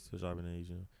 we still shopping at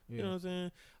H&M. Yeah. You know what I'm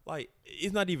saying? Like,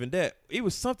 it's not even that. It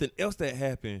was something else that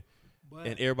happened,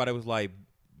 and everybody was like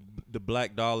the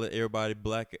black dollar, everybody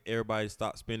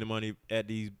stop spending money at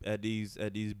these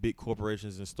big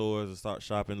corporations and stores and start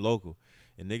shopping local.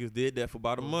 And niggas did that for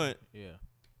about a month. Yeah.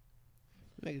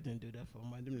 Niggas didn't do that for a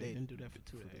month. Them niggas didn't do that for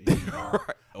 2 days. Right.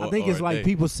 I think it's like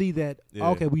people see that,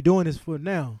 okay, we doing this for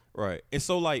now. Right. And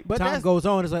so like but time goes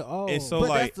on, it's like, oh. And so but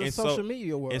like that's the social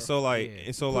media world. And so like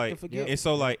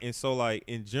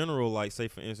in general, like say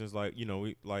for instance, like,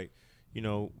 we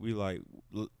Kanye,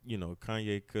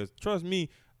 cause trust me,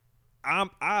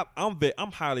 I'm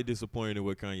highly disappointed in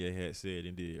what Kanye had said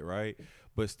and did, right?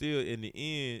 But still in the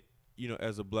end,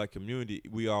 as a black community,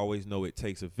 we always know it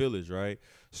takes a village, right?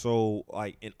 So,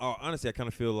 like, in all honesty, I kind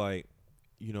of feel like,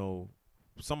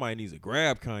 somebody needs to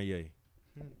grab Kanye.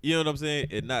 You know what I'm saying?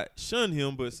 And not shun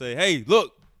him, but say, hey,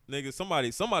 look, nigga,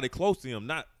 somebody close to him,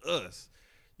 not us.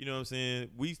 You know what I'm saying?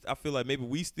 I feel like maybe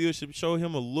we still should show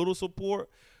him a little support,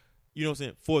 you know what I'm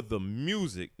saying, for the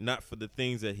music, not for the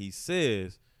things that he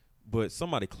says, but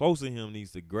somebody close to him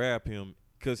needs to grab him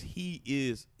because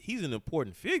he's an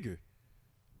important figure.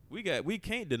 We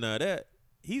can't deny that.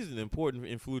 He's an important,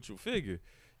 influential figure.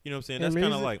 You know what I'm saying? That's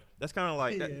kind of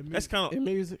like in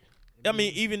music. I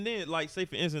mean, even then, like, say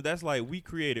for instance, that's like we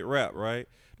created rap, right?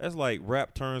 That's like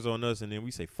rap turns on us, and then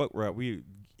we say fuck rap.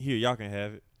 Y'all can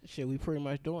have it. Shit, we pretty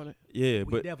much doing it. Yeah,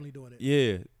 we definitely doing it.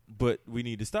 Yeah, but we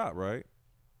need to stop, right?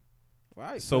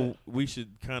 Right. So we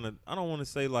should kind of, I don't want to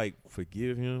say like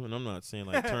forgive him, and I'm not saying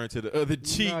like turn to the other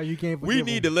cheek. No, you can't forgive we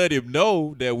need to let him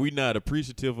know that we're not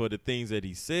appreciative of the things that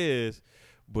he says,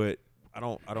 but I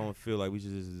don't feel like we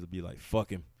should just be like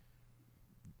fuck him.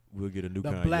 We'll get a new the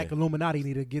Kanye. Black Illuminati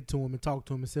need to get to him and talk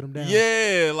to him and sit him down.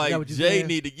 Yeah, like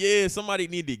Jay somebody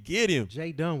need to get him.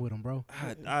 Jay done with him, bro.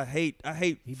 I hate.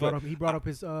 He brought up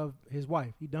his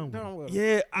wife. He done with him.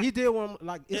 Yeah, he did one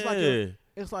like it's like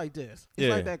this. It's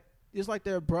like that. It's like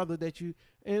their brother that you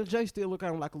and Jay still look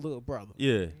at him like a little brother.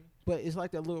 Yeah. But it's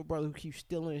like that little brother who keeps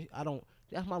stealing.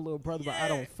 That's my little brother, but I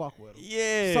don't fuck with him.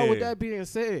 Yeah. So with that being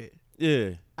said, yeah,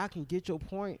 I can get your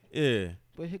point. Yeah.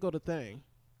 But here go the thing.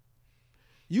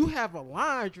 You have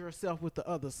aligned yourself with the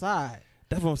other side.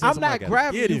 That's what I'm saying. I'm not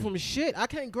grabbing you from shit. I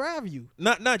can't grab you.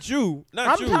 Not you.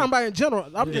 I'm talking about in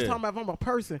general. I'm just talking about if I'm a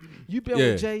person. You been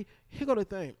with Jay. Here go the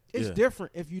thing. It's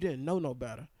different if you didn't know no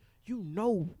better. You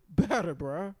know better,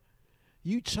 bruh.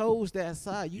 You chose that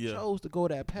side. You chose to go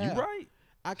that path. You right.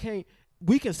 I can't.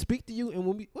 We can speak to you, and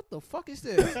when we, what the fuck is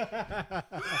this?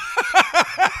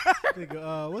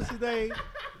 Nigga, what's his name?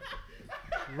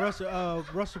 Russia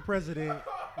president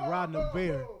riding a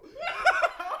bear.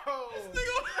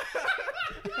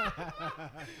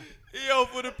 Yo,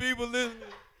 for the people listening,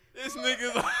 this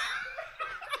nigga's.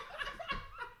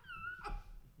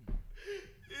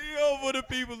 Yo, for the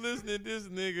people listening, this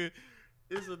nigga.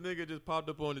 It's a nigga just popped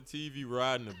up on the TV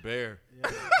riding a bear.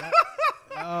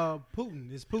 Yeah, Putin.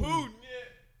 It's Putin. Putin,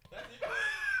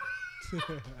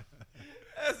 yeah.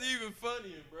 That's even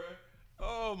funnier, bro.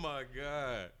 Oh, my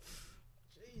God.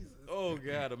 Jesus. Oh,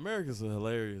 God. Americans are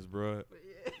hilarious, bro.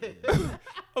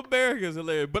 America's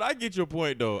hilarious. But I get your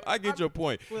point, though. I get your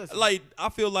point. Listen. Like, I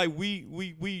feel like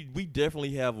we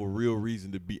definitely have a real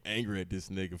reason to be angry at this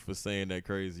nigga for saying that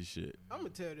crazy shit. I'm gonna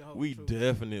tell you the whole We truth.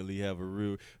 definitely have a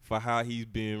real for how he's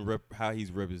been how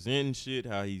he's representing shit,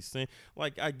 how he's saying.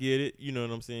 Like, I get it. You know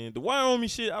what I'm saying? The Wyoming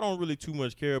shit, I don't really too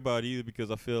much care about either because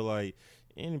I feel like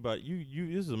anybody, you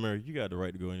this is America. You got the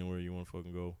right to go anywhere you want to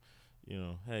fucking go. You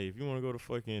know, hey, if you want to go to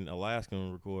fucking Alaska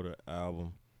and record an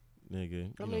album,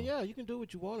 nigga. I mean, yeah, you can do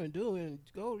what you want to do and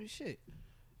go to shit.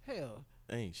 Hell.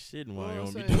 Ain't shit in You know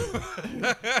what Wyoming. I'm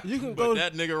You can But go.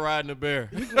 that nigga riding a bear.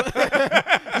 You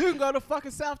can go to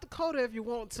fucking South Dakota if you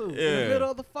want to. In the Yeah.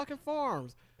 middle of the fucking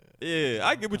farms. Yeah,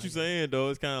 I get what you're saying, though.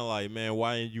 It's kind of like, man,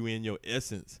 why ain't you in your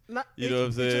essence? You know what I'm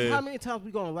It's saying? just how many times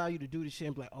we gonna allow you to do this shit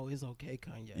and be like, oh, it's okay,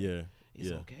 Kanye. Yeah. It's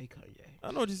yeah. okay, Kanye.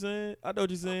 I know what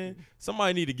you're saying.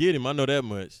 Somebody need to get him. I know that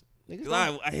much. Niggas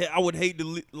 'Cause I would hate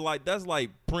to like that's like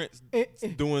Prince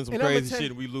doing some and I'ma crazy tell shit you-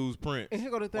 and we lose Prince. And here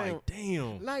go the thing. Like,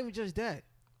 damn. Not even just that.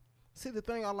 See, the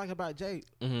thing I like about Jay,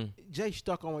 Jay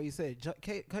stuck on what he said.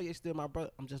 Kanye still my brother.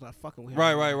 I'm just not fucking with him.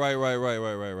 Right.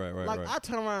 Like, I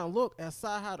turn around and look and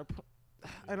saw how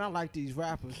and I like these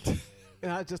rappers.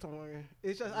 And I just don't want to.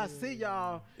 It's just, I see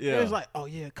y'all. Yeah. And it's like, oh,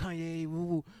 yeah, Kanye,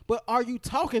 woo-woo. But are you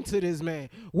talking to this man?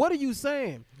 What are you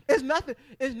saying? It's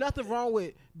nothing wrong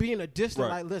with being a distant.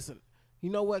 Right. Like, listen, You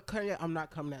know what, Kanye? I'm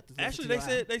not coming at this. Actually,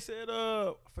 they said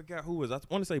I forgot who was. I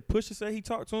want to say Pusha said he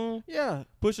talked to him. Yeah.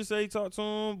 Pusha said he talked to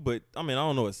him, but I mean I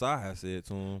don't know what Sci said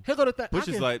to him. Here go the thing.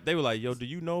 Pusha's like they were like, yo, do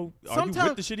you know? Are you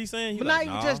with the shit he's saying? But like,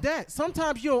 not even just that.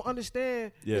 Sometimes you don't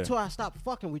understand until I stop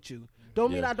fucking with you.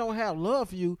 Don't mean I don't have love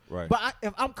for you. Right. But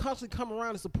if I'm constantly coming around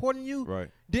and supporting you, right.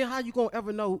 then how you gonna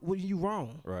ever know when you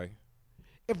wrong? Right.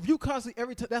 If you constantly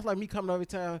every time, that's like me coming every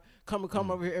time,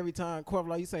 come over here every time. Corp,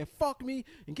 like you saying fuck me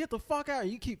and get the fuck out,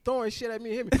 and you keep throwing shit at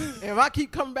me and hit me. And if I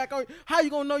keep coming back on, how you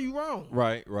gonna know you wrong?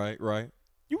 Right. You right.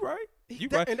 You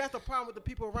right. And that's the problem with the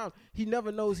people around. He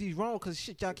never knows he's wrong because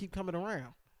shit y'all keep coming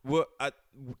around. Well,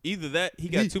 either that he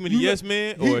got too many yes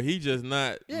men, or he just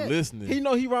not listening. He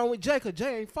know he wrong with Jay because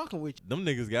Jay ain't fucking with you. Them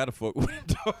niggas gotta fuck with him.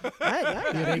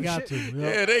 They got to.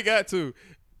 Yeah, they got to.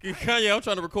 Kanye, I'm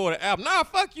trying to record an album. Nah,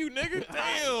 fuck you, nigga.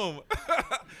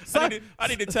 Damn. I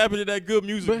need to tap into that good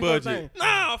music budget.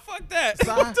 Nah, fuck that.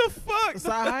 What the fuck?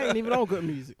 I ain't even on good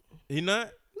music. He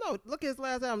not? No, look at his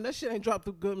last album. That shit ain't dropped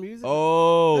through good music.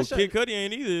 Oh, Kid Cudi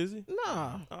ain't either, is he?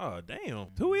 Nah. Oh, damn.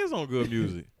 Who is on good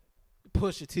music?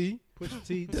 Pusha-T.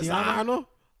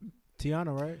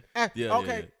 Tiana, right? Yeah.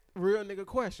 Okay, real nigga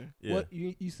question. Yeah. What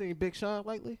you seen Big Sean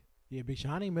lately? Yeah, Big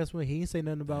Sean ain't messing with. He ain't say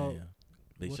nothing about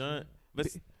Big Sean. But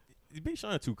Big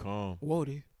Sean too calm.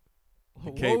 Whoa-de.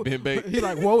 Can't been bait. He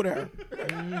like, whoa there.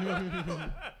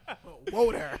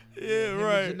 Whoa there. Yeah,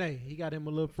 right. Janae, he got him a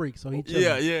little freak, so he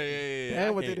chillin'.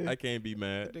 Yeah. I can't be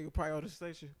mad. That nigga probably on the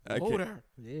station. Whoa there.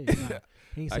 Yeah,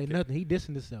 he ain't say nothing. He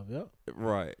dissing himself. Yep.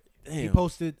 Right. Damn. He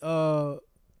posted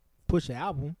Pusha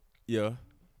album. Yeah.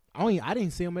 I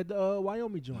didn't see him at the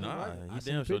Wyoming joint. Nah, right? he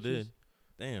damn sure did.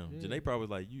 Damn. Yeah. Janae probably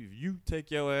like, you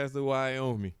take your ass to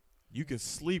Wyoming. You can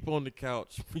sleep on the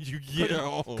couch when you get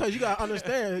home. Because you got to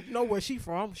understand, you know where she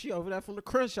from. She over there from the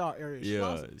Crenshaw area.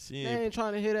 Yeah. She ain't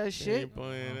trying to hear that shit. Ain't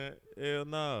playing that. Hell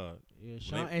nah.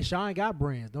 Yeah, Sean got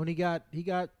brands. Don't he got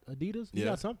Adidas? He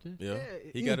got something. Yeah.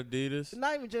 He got Adidas.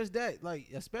 Not even just that. Like,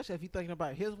 especially if you're thinking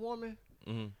about his woman.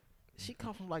 Mm-hmm. She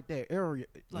come from like that area.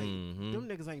 Like them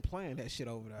niggas ain't playing that shit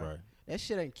over there. Right. That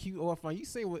shit ain't cute or fun. You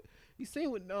seen what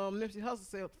Nipsey Hussle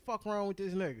said, what the fuck wrong with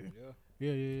this nigga? Yeah.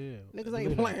 Niggas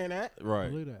ain't playing that. Right.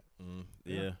 Believe that.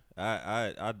 Yeah.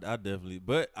 I definitely.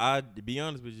 But to be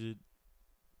honest with you,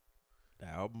 the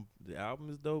album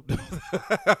is dope.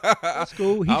 That's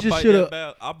cool. He just should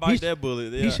have. I bite that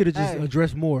bullet. Yeah. He should have just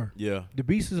addressed more. Yeah. The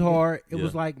beast is hard. It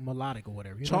was like melodic or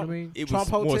whatever. You know what I mean? It Trump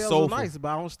was more hotels soulful. are nice, but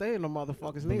I don't stay in them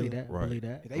motherfuckers neither. Believe that. Right. Believe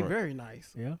that. They very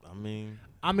nice. Yeah.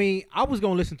 I mean, I was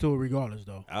gonna listen to it regardless,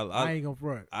 though. I ain't gonna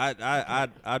front.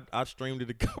 I streamed it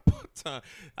a couple of times.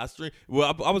 I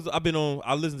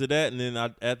listened to that, and then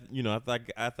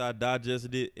after I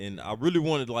digested it, and I really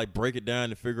wanted to like break it down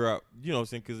and figure out, you know what I'm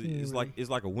saying, because it's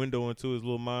like a window into his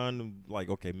little mind. And like,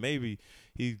 okay, maybe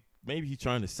he's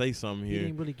trying to say something here. He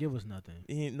didn't really give us nothing.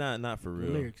 He ain't not for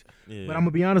real. Lyrics. Yeah. But I'm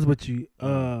gonna be honest with you.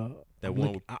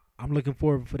 I'm looking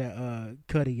forward for that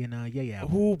Cudi and Ye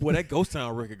album. Ooh, boy, that Ghost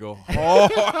Town record go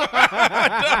hard.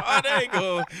 I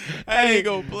ain't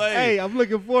gonna play. Hey, I'm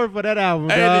looking forward for that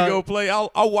album. I ain't gonna play.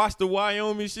 I watched the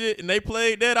Wyoming shit, and they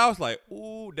played that. I was like,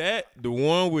 ooh, the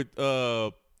one with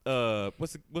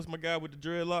what's my guy with the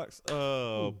dreadlocks?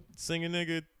 Singing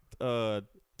nigga,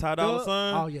 Ty Dolla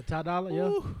 $ign. Oh yeah, Ty Dolla. Yeah.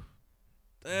 Ooh,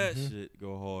 that shit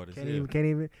go hard as hell. Can't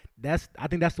even. I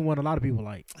think that's the one a lot of people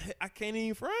like. I can't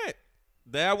even front.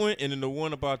 That one, and then the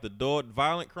one about the dog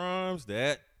violent crimes.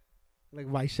 That like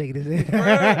Mike shaking his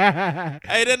head.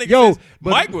 Hey, that nigga.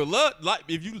 Mike would love like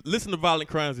if you listen to violent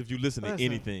crimes. If you listen to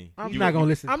anything, I'm not gonna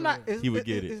listen. I'm not. He would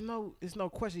get it. It's no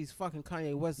question. He's fucking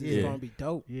Kanye West. Is gonna be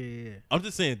dope. Yeah. I'm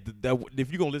just saying that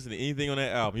if you're gonna listen to anything on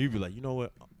that album, you'd be like, you know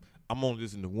what? I'm only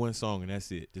listening to one song and that's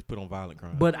it. Just put on violent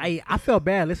crimes. But I felt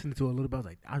bad listening to it a little bit. I was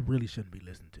like, I really shouldn't be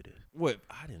listening to this. What?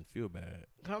 I didn't feel bad.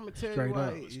 Come and tell Straight you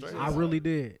why. up. I really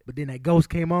did. But then that Ghost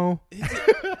came on.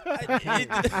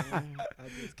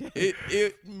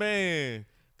 Man.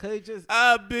 Cause it just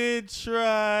I've been trying.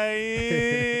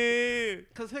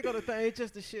 Cause here go the thing. It's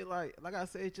just the shit like I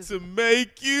said. It's just to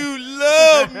make you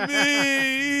love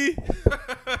me.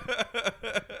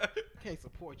 Can't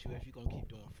support you if you gonna keep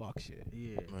doing fuck shit.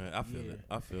 Yeah, man, I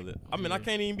feel it. I mean, I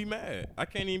can't even be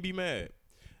mad.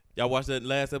 Y'all watched that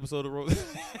last episode of Roseanne?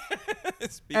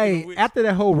 Hey, after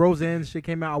that whole Roseanne shit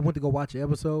came out, I went to go watch the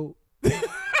episode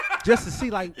just to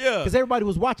see, like, because everybody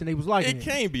was watching. They was like, it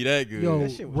can't be that good. Yo,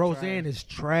 Roseanne is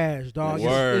trash, dog.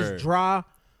 It's dry.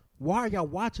 Why are y'all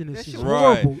watching this? That Shit shit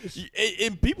horrible.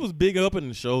 And people's big up in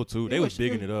the show too. They was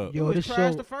bigging it up. It was this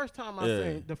trash show- the first time I seen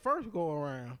it. The first go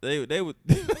around. They would.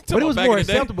 But it was more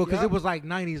acceptable because Yeah. it was like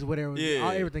 90s or whatever.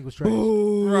 Yeah. Everything was trash.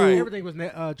 Right. Everything was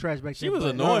trash back then. She was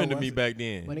but- annoying to no, it me wasn't. back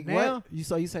then. But Like, now, what?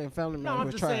 You saying Family no, Man I'm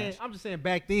was just trash? saying. I'm just saying.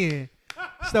 Back then,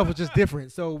 stuff was just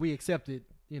different, so we accepted.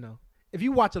 If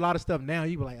you watch a lot of stuff now,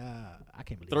 you be like, I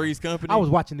can't believe Three's Company. I was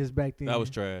watching this back then. That was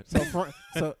trash.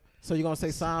 So you gonna say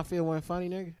Seinfeld wasn't funny,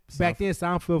 nigga? Back then,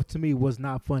 Seinfeld to me was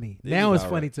not funny. It Now was it's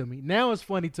alright. funny to me. Now it's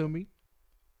funny to me.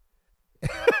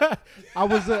 I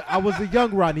was a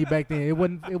young Rodney back then. It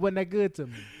wasn't that good to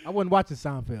me. I wasn't watching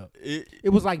Seinfeld. It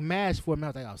was like MASH for me. I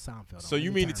was like, oh, Seinfeld. So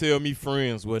you mean to tell me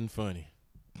Friends wasn't funny?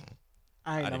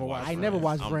 I didn't watch I never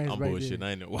watched Friends I'm back bullshit. then.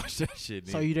 I ain't never watched that shit.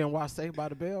 So you didn't watch Saved by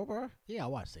the Bell, bro? Yeah, I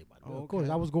watched Saved by the Bell. Oh, Of course,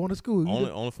 okay. I was going to school.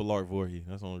 only for Lark Voorhees.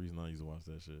 That's the only reason I used to watch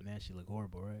that shit. Man, she look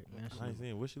horrible, right? Man, I ain't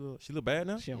seen. What she look? She look bad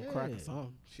now. She on crack or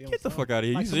something. She on Get the something. fuck out of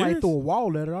here. like You somebody serious? threw a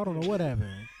wall at her. I don't know what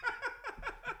happened.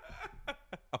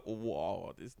 A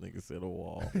wall. This nigga said a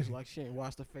wall. It's like she ain't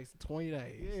washed her face in 20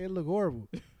 days. Yeah, it look horrible.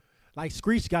 Like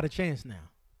Screech got a chance now.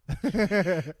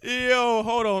 Yo,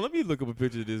 hold on. Let me look up a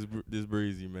picture of this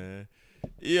breezy man.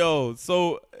 Yo,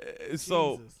 so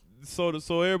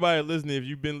everybody listening, if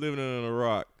you've been living in a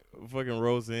rock, fucking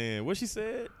Roseanne, what she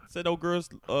said? Said those girls.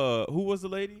 Who was the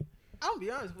lady? I'll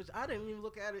be honest with you, I didn't even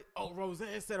look at it. Oh,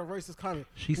 Roseanne said a racist comment.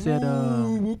 She said,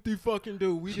 whoop-de fucking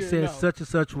do. We she didn't said know. such and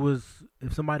such was,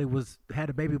 if somebody had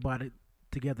a baby by it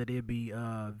together, they'd be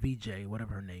VJ,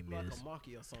 whatever her name like is. a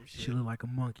monkey or some shit. She looked like a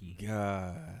monkey.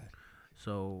 God.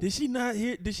 So Did she not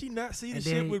hear? Did she not see the and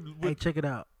shit then, with? hey, check it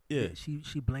out. Yeah. She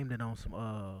blamed it on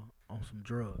some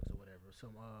drugs or whatever.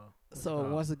 So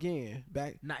once again,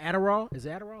 back. Not Adderall? Is it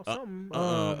Adderall? Something.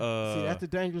 See, that's the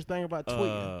dangerous thing about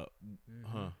tweeting.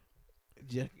 Huh.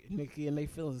 Nikki and they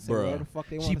feelings and say Bruh. whatever the fuck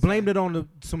they want. She blamed it on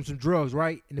some drugs,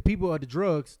 right? And the people of the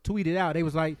drugs tweeted out. They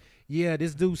was like, "Yeah,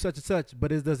 this dude such and such,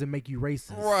 but it doesn't make you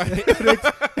racist." Right.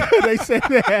 They said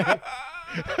that.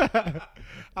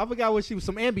 I forgot what she was.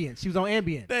 Some Ambien. She was on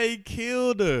Ambien. They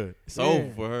killed her. It's Yeah.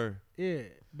 over for her. Yeah,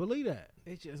 believe that.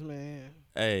 It's just, man.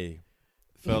 Hey,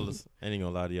 fellas, I ain't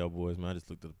gonna lie to y'all boys, man. I just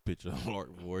looked at the picture of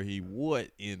Lark Voorhees. What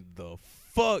in the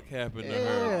fuck happened to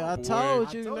her? Yeah, I boy?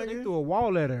 told you, They nigga. threw a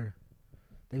wall at her.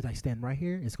 They was like, "Stand right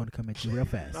here. It's gonna come at you real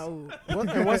fast." Oh,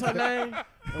 and what's her name?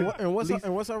 And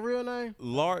what's her real name?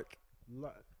 Lark,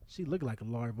 She looked like a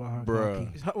Lord Varhar.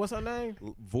 Bruh. What's her name?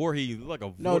 Voorhees look like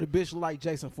a No, the bitch look like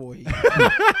Jason Voorhees.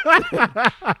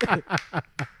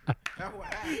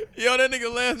 Yo, that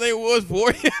nigga last name was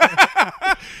Voorhees.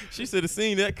 She should have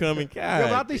seen that coming. God. Yeah,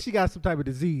 but I think she got some type of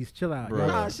disease. Chill out. Bruh. Y'all.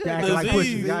 Nah, shit, Acting like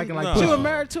disease. pussy. Y'all acting like Nah. She pussy. was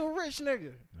married to a rich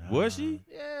nigga. Was she?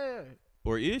 Yeah.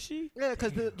 Or is she? Yeah,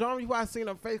 because the only reason why I seen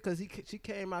her face, because she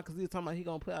came out because he was talking about he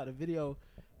going to put out a video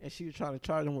and she was trying to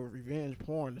charge him with revenge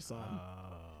porn or something.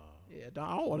 Yeah, dog,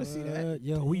 I don't want to see that.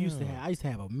 Yo, I used to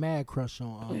have a mad crush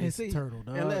on And this see, turtle,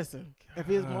 dog. And listen, if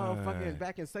his motherfucking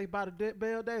back in Saved by the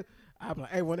Bell days, I'm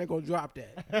like, hey, when they gonna drop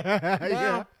that?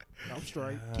 Yeah. Now, I'm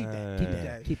straight. Keep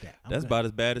that. Keep that. That's about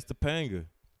as bad as Topanga.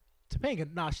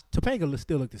 Topanga. Nah, Topanga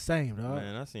still look the same, dog.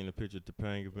 Man, I seen a picture of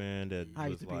Topanga, man, that I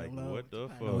used was to be like, in love what with the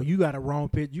Topanga. Oh, fuck? you got a wrong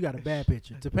picture. You got a bad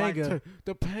picture. Topanga,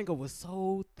 Topanga was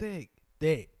so thick.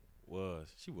 thick.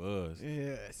 She was.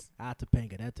 Yes.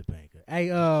 Topanga, that Topanga.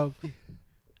 Hey,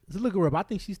 let's look her up. I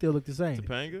think she still look the same.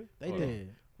 Topanga? They Hold on.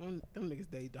 did. Them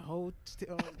niggas dated the whole. 10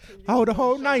 years The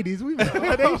whole show. 90s. We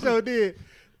they sure did.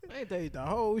 They dated the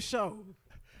whole show.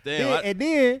 Damn. And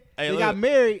then Hey, they look. got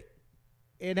married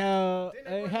and Didn't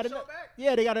they bring had the show another. back?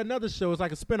 Yeah, they got another show. It's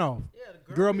like a spinoff. Yeah,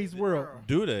 the Girl Meets World.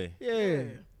 Do they? Yeah, Yeah.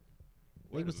 they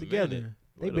Wait was a together. minute.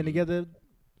 They've Wait been a- together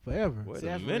forever. Wait See, a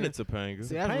that's minute, Topanga.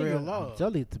 See, that's Topanga, real I'm love.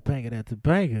 telling you, Topanga, that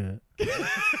Topanga.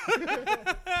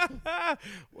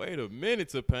 Wait a minute,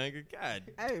 Topanga. God,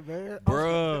 Hey, man.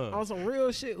 bruh. On some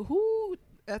real shit, who,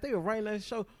 as they were writing that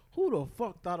show, who the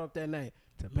fuck thought up that name?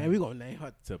 Man, we gonna name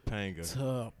her Topanga.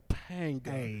 Topanga.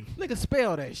 Hey. Nigga,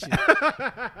 spell that shit.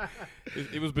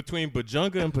 It was between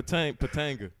Bajunga and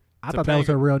Patanga. I thought that was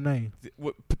her real name.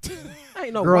 What?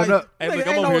 Ain't no Growing white. up. Hey, nigga, look,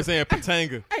 I'm ain't over no, here saying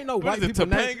Patanga. Ain't no What white is it, people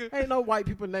name. Topanga? Ain't no white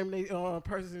people name they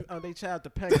person they child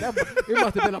Topanga. It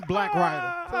must have been a black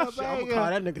writer. Shit, I'm gonna call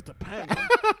that nigga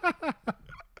Topanga.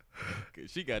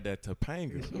 She got that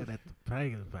Topanga. Yeah, that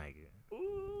Topanga.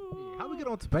 How we get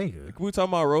on Topanga? We talking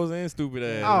about Roseanne stupid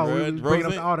ass. Oh, we bruh. was bringing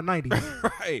up Roseanne- all the 90s.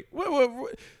 right.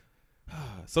 What?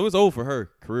 So it's over for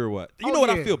her career. What? You Oh, know what?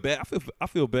 I yeah. feel bad. I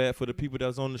feel bad for the people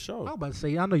that's on the show. I was about to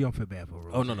say, I know you don't feel bad for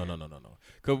Rose. Oh no.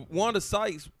 Cause Wanda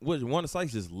Sykes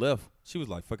just left. She was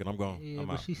like, "Fuck it, I'm gone. Yeah, I'm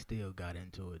but out." she still got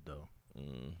into it, though.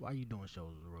 Mm, Why you doing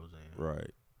shows with Roseanne?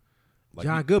 right. Like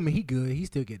John Goodman, he good. He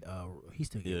still get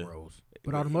Yeah. roles.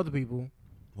 But all them other people,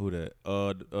 who that?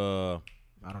 I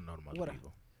don't know them other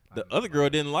people. The other girl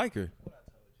didn't like her.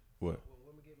 What? When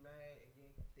women get mad and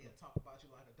they'll talk about you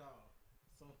like a dog.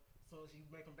 So as you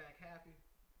make them back happy.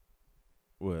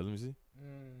 What? Let me see.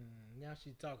 Now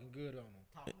she's talking good on him.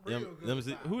 Talk real good. Let me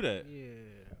see. Who that? Yeah.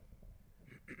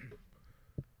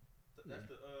 That's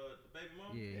the baby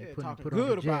mama. Yeah, talking put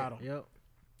good on the jet. about him. Yep.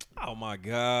 Oh my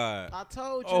God. I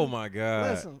told you. Oh my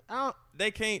God. Listen,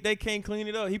 They can't clean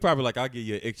it up. He probably like, I'll give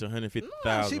you an extra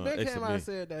 $150,000. she been extra came out and million.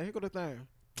 said that. Here go the thing.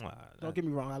 Don't get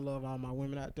me wrong. I love all my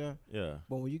women out there. Yeah.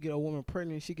 But when you get a woman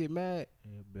pregnant, and she get mad,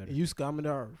 Yeah, and you scumming the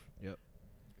earth. Yep.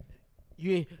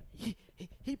 You ain't,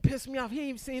 he pissed me off. He ain't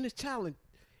even seen his child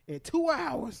in 2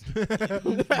 hours.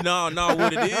 No,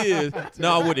 what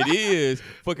it is.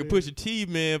 Fucking Pusha-T,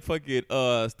 man, fucking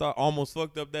almost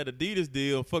fucked up that Adidas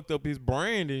deal and fucked up his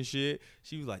brand and shit.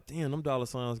 She was like, damn, them dollar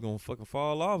signs gonna fucking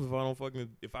fall off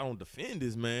if I don't defend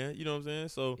this man. You know what I'm saying?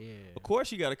 So of course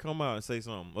she gotta come out and say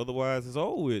something. Otherwise it's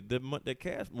over with. That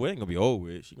cash, well, it ain't gonna be over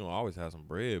with. She gonna always have some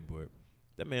bread, but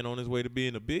that man on his way to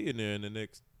being a billionaire in the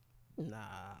next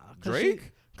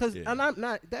Drake? Cause and I'm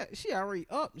not that she already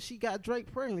up. She got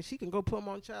Drake pregnant. She can go put him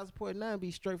on child support now and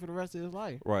be straight for the rest of his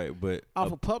life. Right, but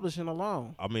off of publishing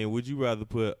alone. I mean, would you rather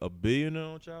put a billionaire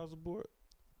on child support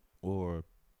or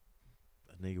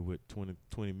a nigga with 20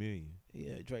 million?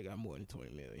 Yeah, Drake got more than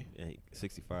 20 million. Yeah,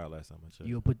 65 last time I checked.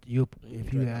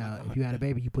 If you had a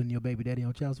baby, you putting your baby daddy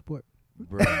on child support?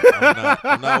 Bro,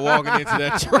 I'm not walking into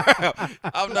that trap.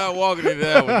 I'm not walking into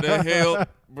that one. The hell,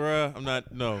 bro, I'm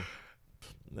not. No,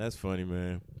 that's funny,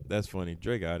 man. That's funny.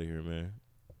 Drake out of here, man.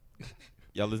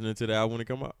 Y'all listening to the album when it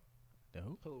come out?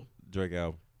 Who? Drake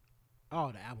album. Oh,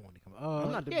 the album when it come out.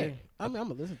 I'm not debating. I mean, I'm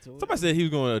gonna listen to it. Somebody said he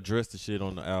was going to address the shit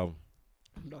on the album.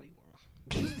 No, he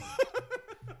won't.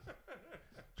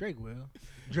 Drake will.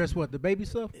 Dress what? The baby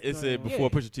stuff? It said before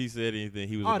Pusha T said anything,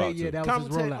 he was about to. That was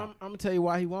his rollout. I'm gonna tell you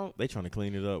why he won't. They trying to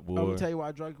clean it up, boy. I'm gonna tell you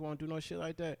why Drake won't do no shit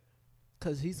like that.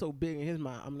 Cause he's so big in his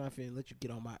mind. I'm not finna let you get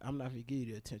on my. I'm not finna give you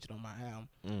the attention on my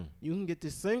album. You can get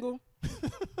this single,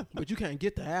 but you can't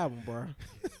get the album, bro.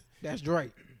 That's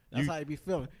Drake. That's how he be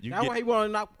feeling. That's why he want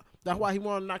to knock. That's why he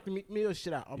want to knock the Meek Mill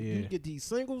shit out. You get these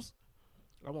singles.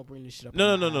 I'm gonna bring this shit up.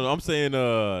 No. I'm saying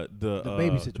the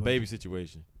baby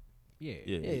situation. Yeah.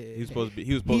 He was supposed to be.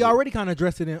 He already kind of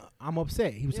addressed it in I'm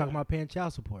Upset. He was talking about paying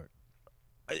child support.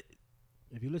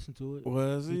 If you listen to it,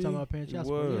 was he talking about paying child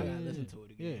support? I gotta listen to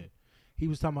it again. Yeah. He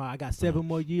was talking about I got 7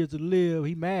 more years to live.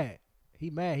 He mad.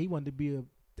 He wanted to be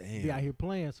out here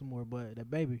playing some more, but that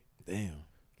baby. Damn.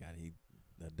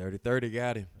 That dirty 30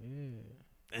 got him. Yeah.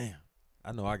 Damn.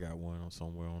 I know I got one on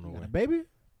somewhere on the way. Got a baby?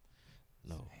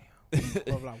 No.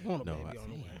 Well, I want a baby on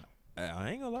the way.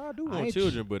 I ain't gonna lie, I do want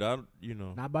children, but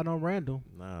not by no random.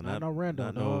 Nah, not no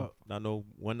random. Not no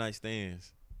one night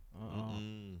stands.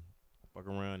 Fuck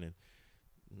around and.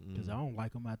 Cause I don't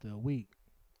like them after a week.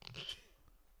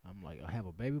 I'm like, I have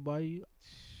a baby by you.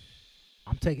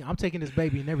 I'm taking this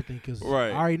baby and everything because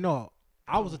I already know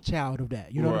I was a child of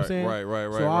that. You know what I'm saying?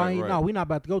 Right. So I ain't no, we not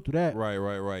about to go through that.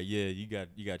 Right. Yeah, you got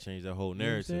to change that whole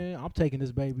narrative. You know what I'm taking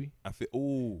this baby. I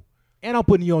feel and I'm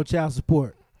putting you on child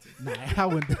support. Nah, I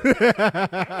wouldn't.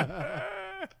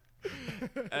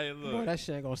 Hey, look. Boy, that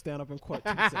shit ain't gonna stand up in court.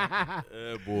 Boy,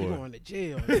 you going to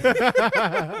jail.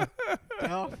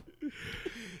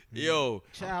 Yo,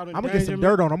 child I'm gonna get some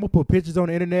dirt on her. I'm gonna put pictures on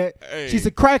the internet. Hey. She's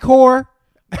a crack whore.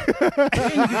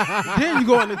 then you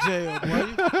going to jail,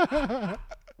 boy.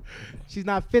 She's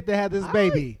not fit to have this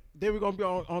baby. Then we're gonna be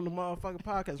on the motherfucking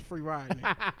podcast free riding.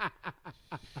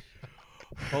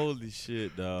 Holy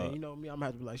shit, dog. And you know me, I'm gonna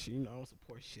have to be like, shit, I don't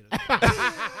support shit.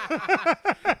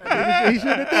 He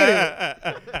should have did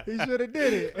it. He should have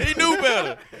did it. He knew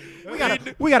better.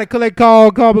 We gotta collect call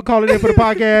it in for the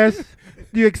podcast.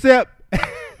 Do you accept?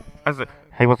 I said,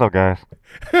 hey, what's up, guys?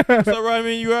 What's up,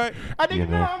 Ryman? You right? I think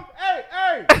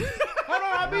hey, hold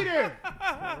on, I'll be there.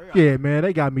 Yeah, man,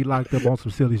 they got me locked up on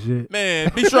some silly shit.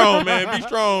 Man, be strong, man. Be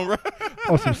strong, bro.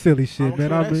 On some silly shit,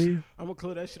 man. I'm gonna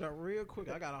clear that shit up real quick.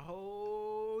 I got a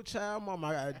whole child mama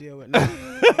I gotta deal with now.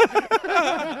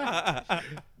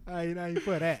 I ain't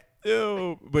for that.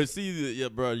 Yo, but see,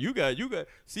 bro, you got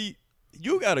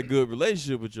a good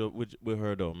relationship with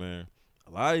her though, man.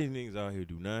 A lot of these niggas out here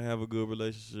do not have a good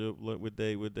relationship with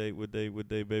they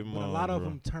baby mama. But a lot of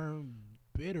them turn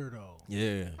bitter though.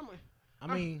 Yeah.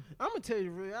 I'm gonna tell you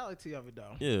the reality of it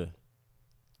though. Yeah.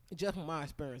 Just from my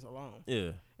experience alone.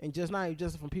 Yeah. And just not even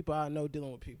just from people I know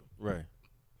dealing with people. Right.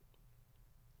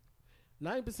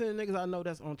 90% of niggas I know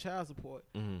that's on child support,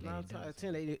 9 times out of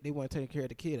 10 they weren't taking care of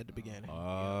the kid at the beginning.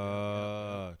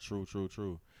 True.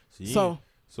 See, so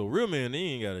So real man, you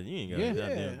ain't gotta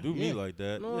goddamn do me like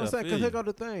that. You know what I'm saying? Because here go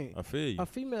the thing. I feel you. A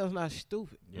female's not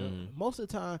stupid. Mm-hmm. Most of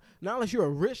the time, not unless you're a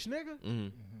rich nigga, Mm-hmm.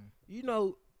 you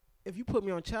know, if you put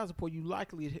me on child support, you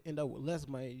likely to end up with less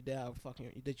money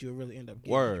that you'll really end up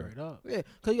getting. Word. Straight up. Yeah,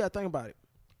 because you got to think about it.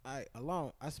 I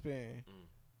spend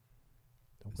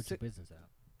Don't put your business out.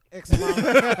 X amount.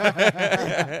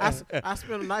 I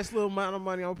spend a nice little amount of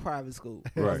money on private school.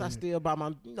 Right. I still buy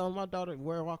my daughter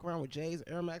walk around with J's,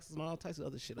 Air Maxes, and all types of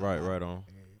other shit. Right on.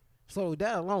 So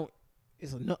that alone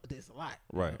is enough. It's a lot.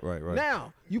 Right.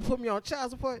 Now you put me on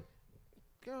child support,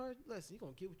 girl. Listen, you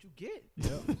gonna get what you get.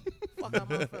 Yeah. Fuck out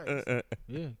my face.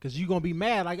 Yeah, because you going to be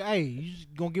mad. Like, hey, you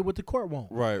just going to get what the court want.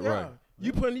 Right.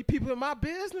 You putting these people in my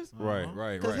business? Right.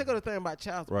 Because here go the thing about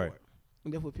child support. Right.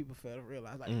 And that's what people fail to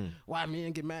realize. Like, why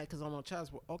men get mad because I'm on child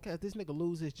support? Okay, if this nigga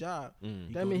lose his job,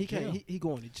 that means he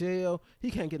going to jail.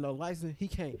 He can't get no license. He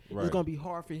can't. Right. It's going to be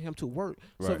hard for him to work.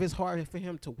 So Right. if it's hard for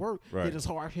him to work, Right. then it's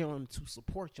hard for him to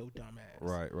support your dumb ass.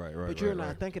 Right. But you're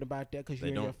not thinking about that because you're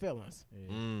in your feelings.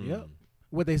 Yep.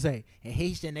 What they say, and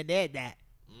he shouldn't have did that.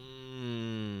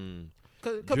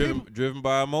 Cause Driven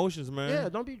by emotions, man. yeah,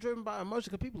 don't be driven by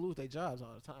emotion because people lose their jobs all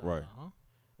the time. Right.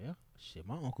 Yeah. Shit,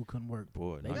 my uncle couldn't work.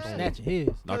 Boy, They knock was on snatching his.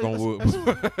 Knock on wood.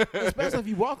 Especially if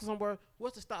you walk somewhere,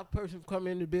 what's to stop a person from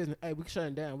coming into business? Hey, we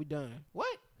shutting down. We done.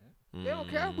 What? They don't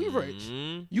care. We rich.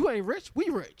 You ain't rich. We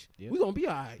rich. Yep. We gonna be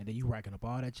all right. And then you racking up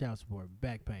all that child support,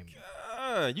 back payment.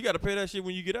 You got to pay that shit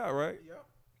when you get out, right?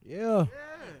 Yeah.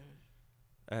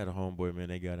 I had a homeboy, man.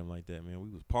 They got him like that, man. We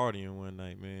was partying one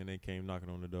night, man. They came knocking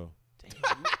on the door.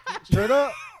 Straight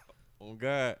up. Oh,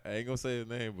 God. I ain't going to say his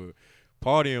name, but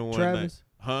partying one Travis.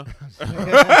 night.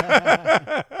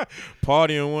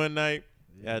 Partying one night.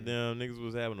 Goddamn, niggas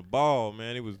was having a ball,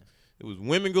 man. It was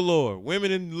women galore.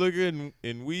 Women in liquor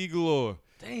and weed galore.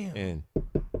 Damn. And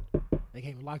They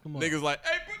can't even lock them up. niggas like,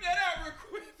 hey, put that out real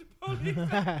quick.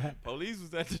 The police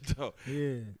was at the door.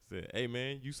 Yeah. Said, hey,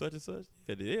 man, you such and such?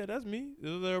 Yeah, that's me.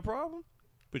 Is there a problem?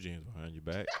 Put your hands behind your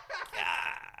back.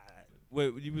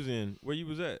 Wait, where you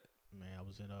was at? Man, I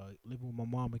was in living with my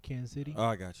mom in Kansas City. Oh,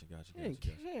 I got you. In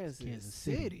Kansas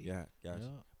City. Yeah, got you. Yeah.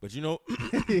 But you know,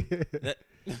 that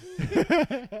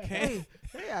Hey,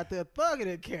 they out there thugging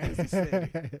in Kansas City.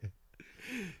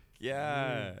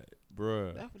 yeah,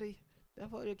 bruh.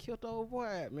 That's what they killed the old boy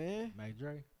at, man. Mac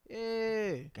Dre.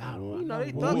 Yeah. God, You know,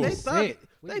 they we was sick.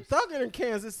 thugging in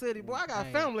Kansas City. Boy, I got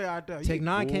Hey. family out there. Tech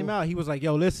Nine came out. He was like,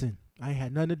 yo, listen, I ain't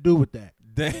had nothing to do with that.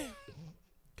 Damn.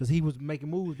 Because he was making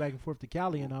moves back and forth to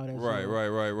Cali and all that. Right.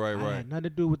 I had nothing to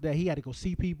do with that. He had to go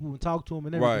see people and talk to them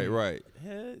and everything. Right.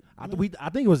 I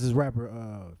think it was his rapper,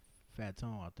 Fat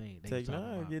Tone, I think. Tech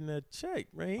Nine getting that check,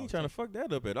 man. He ain't trying to fuck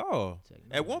that up at all. Tech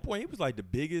At Nine. one point, he was like the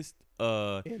biggest.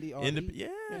 Indie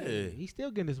Yeah. He's still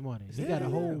getting his money. He Yeah. got a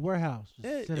whole warehouse just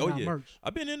Yeah. sending out merch.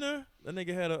 I've been in there. That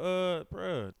nigga had a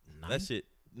bruh. That Nice. shit,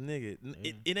 nigga.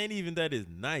 Yeah. It ain't even that is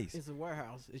nice. It's a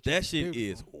warehouse. It's That just shit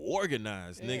beautiful. is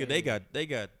organized, nigga. Yeah.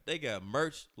 They got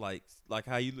merch like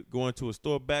how you go into a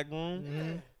store back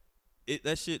room. Mhm.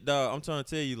 That shit, dog. I'm trying to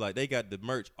tell you, like they got the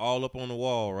merch all up on the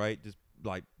wall, right? Just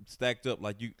like stacked up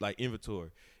like inventory.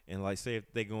 And like say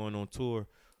if they going on tour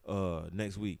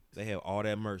next week, they have all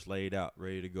that merch laid out,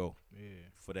 ready to go. Yeah.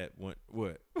 For that one.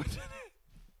 What? What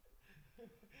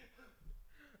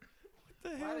the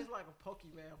Why hell? is like a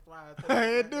Pokemon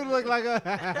flying? It do look like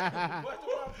a What's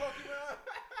the one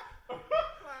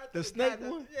Pokemon? The snake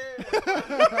one?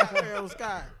 Yeah.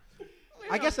 Sky.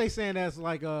 I guess they saying that's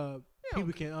like don't-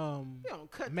 people can You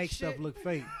don't cut make the stuff shit. look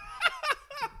fake.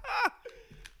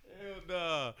 Hell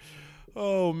nah.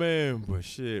 Oh man, but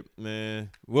shit, man.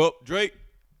 Well, Drake,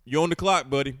 you on the clock,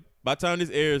 buddy. By the time this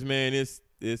airs, man, it's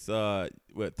 3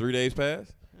 days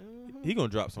past. He gonna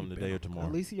drop something today or tomorrow.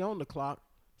 At least he on the clock.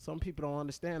 Some people don't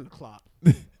understand the clock.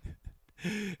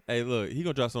 Hey, look, he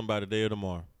gonna drop something by today or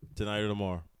tomorrow, tonight or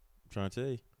tomorrow. I'm trying to tell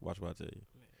you. Watch what I tell you.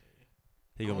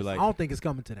 He gonna be I like, don't think it's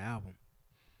coming to the album.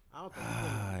 I don't think he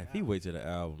really if he wait to the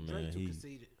album, man, Drake too he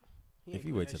conceited. if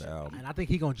he wait to the album, And I think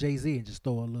he gonna Jay-Z and just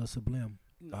throw a little sublime.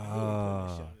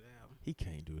 he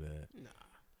can't do that. Nah.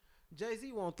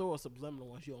 Jay-Z won't throw a subliminal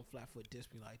once you on flat foot diss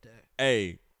me like that.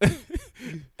 Hey,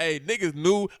 hey, niggas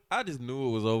knew. I just knew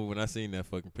it was over when I seen that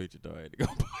fucking picture. Though I had to go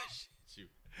push you.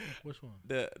 Which one?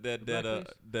 That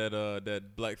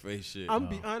blackface shit. I'm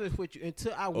be honest with you.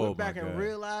 Until I Oh, went back my and God.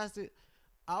 realized it,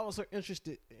 I was so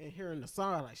interested in hearing the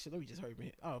song. Like, shit, let me just hurry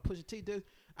me. Oh, Pusha-T did.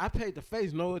 I paid the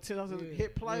face no attention. I was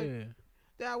hit play. Yeah.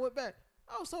 Then I went back.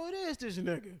 Oh, so it is this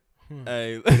nigga.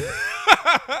 Hey,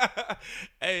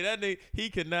 hey, that nigga, he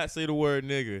could not say the word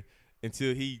nigga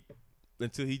until he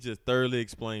just thoroughly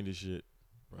explained the shit.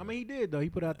 I mean, he did though. He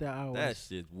put out that hour. That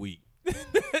shit's weak.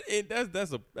 And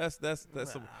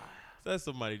that's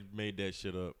somebody made that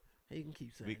shit up. He can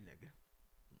keep saying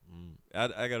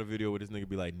nigga. I got a video where this nigga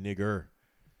be like nigger.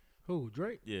 Who,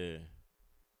 Drake? Yeah.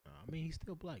 I mean, he's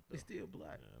still black though. He's still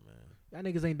black. Yeah, man. Y'all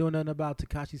niggas ain't doing nothing about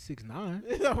Tekashi 6ix9ine.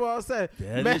 That's what I'm saying.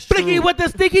 That is Sticky true. with the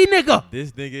sticky nigga.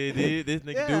 This nigga did. This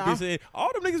nigga Yeah, do be saying.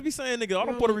 All them niggas be saying nigga. All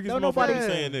them Puerto Rican Don't motherfuckers nobody be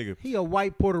saying nigga. He a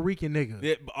white Puerto Rican nigga.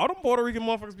 Yeah, all them Puerto Rican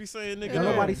motherfuckers be saying nigga. Don't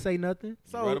Yeah. nobody say nothing.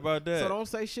 So, right about that. So don't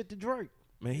say shit to Drake.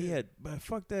 Man, he had. But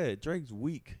fuck that. Drake's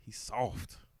weak. He's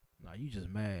soft. Nah, you just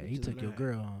mad. You He just took your mad.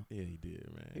 girl, huh? Yeah, he did,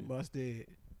 man. He must did.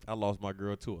 I lost my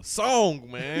girl to a song,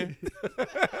 man.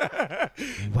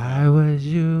 Why was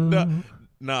you?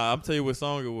 Nah, I'm tell you what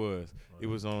song it was. It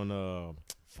was on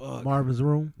fuck. Marvin's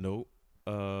Room. Nope.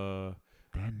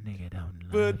 That nigga don't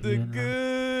love But the you, no.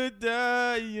 good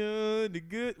die young. The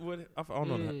good. What? I don't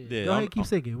know. Yeah, Go ahead, keep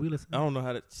singing. We listen. I don't know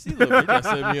how to. See, look, you just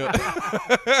set me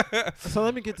up. So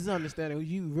let me get this understanding.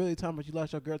 You really talking about you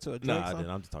lost your girl to a Drake Nah, I song?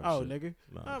 didn't. I'm just talking Oh, shit. nigga.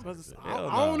 Nah, I I'm talking shit. I Hell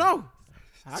don't nah. know.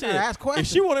 I Shit, gotta ask questions.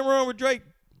 If she want to run with Drake,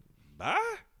 bye.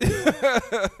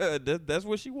 That's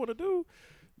what she want to do.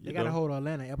 They got a whole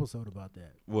Atlanta episode about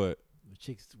that. What? The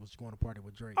chicks was going to party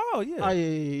with Drake. Oh yeah. Oh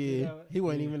yeah. He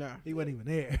wasn't even there. He wasn't even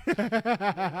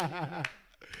there.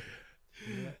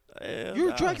 Hell You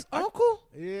nah. Drake's uncle?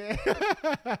 Yeah.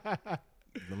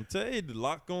 I'm telling you, the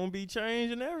lock gonna be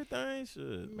changed and everything.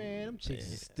 Shit. Man, them chicks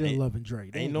Man, is still ain't- loving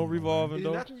Drake. They Ain't no doing revolving Is though.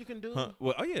 there nothing you can do? Huh?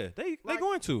 Well, oh yeah, they Like-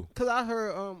 going to. Cause I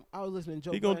heard I was listening to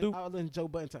Joe. He gonna Budden. do- I was listening to Joe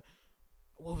Budden. Talk,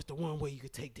 what was the one way you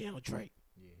could take down Drake?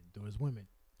 Yeah, do his women.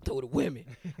 Through the women.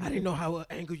 I didn't know how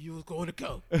angle you was going to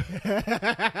go,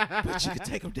 but you could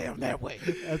take him down that way.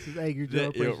 That's his angry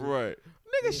Joe. Yeah, right.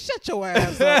 Nigga, shut your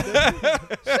ass up.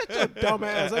 Nigga. Shut your dumb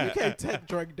ass up. You can't take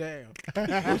Drake down.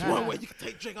 There's one way you can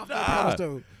take Drake off that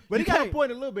pedestal. But You he got a can't.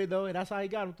 point a little bit though, and that's how he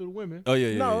got him through the women. Oh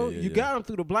yeah. No, yeah, you got him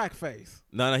through the blackface.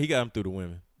 No, he got him through the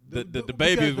women. The Because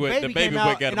baby is what the baby came what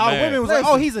out, got him and all the mad. women was like,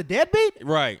 "Oh, he's a deadbeat."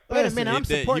 Right. Wait a Listen, minute, I'm it-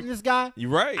 that- supporting you- this guy. You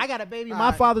right. I got a baby. All My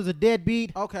right. father's a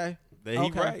deadbeat. Okay. He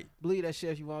Okay. right. Believe that shit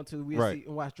if you want to. We'll Right. see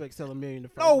and watch Drake sell $1 million. The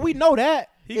first No, we know that.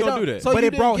 He gonna do that. So But you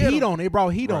it brought didn't get heat him. on. It brought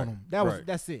heat on Right. him.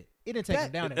 That's it. It didn't take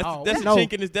him down at all. That's We a know-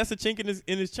 chink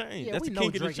in his chain. Yeah, that's we a know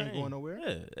kink in his Drake ain't chain. going nowhere.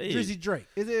 Yeah. Hey. Drizzy Drake.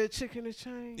 Is there a chick in the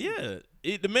chain?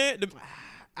 Yeah. The man.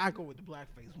 I go with the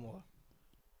blackface more.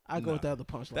 I go with the other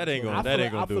punchline. That ain't too. gonna- I that feel,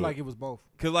 ain't gonna I feel do like it. it was both.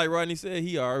 Cause like Rodney said,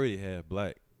 he already had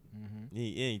black.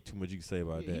 He ain't too much you can say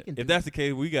about Yeah, he that. can If do that's the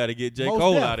case, we got to get J. Most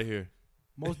Cole Def. out of here.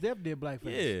 Most Def did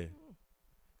blackface. Yeah.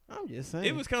 I'm just saying.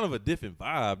 It was kind of a different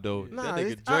vibe though. Nah, that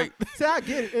nigga it's- Drake. see, I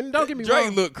get it, and don't get me Drake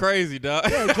wrong. looked crazy, dog.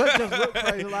 Yeah, Drake just looked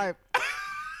crazy. Like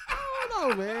I don't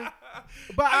know, man.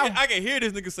 But I can hear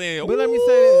this nigga saying, But let me say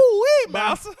this. "Ooh-wee, But-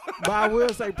 mouse." but I will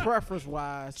say preference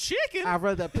wise, Chicken. I'd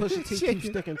rather that Pusha T keep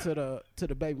sticking to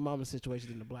the baby mama situation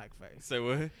than the blackface. Say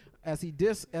what? As he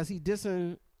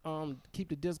dissing, keep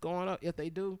the diss going up. If they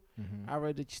do, I'd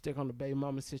rather that you stick on the baby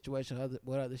mama situation.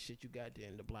 What other shit you got there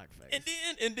in the blackface?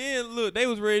 And then look, they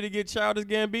was ready to get Childish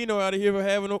Gambino out of here for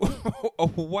having a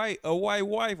white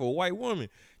wife or white woman.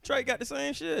 Drake got the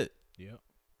same shit. Yep.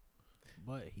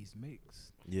 But he's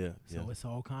mixed. Yeah. So it's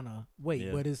all kind of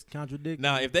Yeah. but it's contradictory.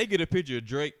 Now, if they get a picture of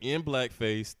Drake in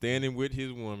blackface standing with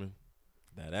his woman,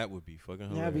 now that would be fucking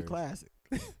hilarious. That'd be classic.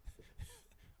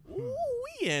 Ooh,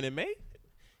 we anime.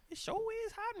 It sure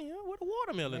is hot in here with a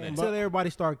watermelon in it. Until everybody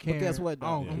start But caring. guess what? I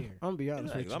Though? don't care. I'm gonna be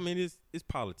honest with you. I mean, it's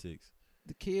politics.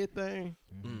 The kid thing,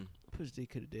 Mm. Pusha T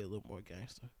could have did a little more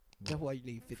gangster. That's why you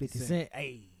need 50 50 Cent. Cent.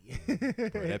 Hey. Bro,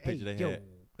 that picture Hey, they yo. had.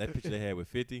 That picture they had with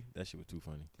 50, that shit was too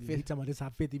funny. He talking about this how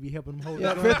 50 be helping him hold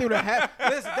Yeah, it up. 50 would have.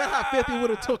 Listen, that's how 50 would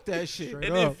have took that shit. Straight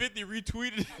And then up. 50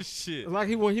 retweeted this shit.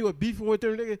 Like when he was beefing with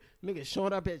them niggas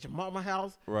showing up at your mama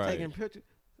house, Right. taking pictures.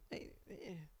 Hey,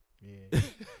 Yeah.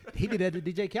 He did that to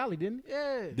DJ Khaled, didn't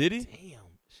yeah. Did he? he? Damn.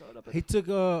 Showed up. He took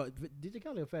DJ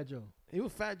Khaled or Fat Joe? He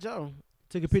was Fat Joe.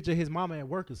 Took a picture of his mama at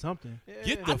work or something. Yeah.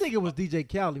 Get I think it was DJ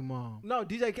Khaled mom. No, I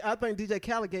think DJ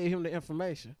Khaled gave him the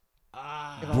information.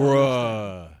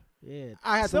 Bruh. Yeah.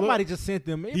 I had to Somebody look- just sent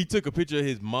them. He took a picture of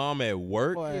his mom at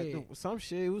work. Boy, Yeah. some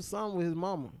shit. It was something with his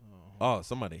mama. Oh,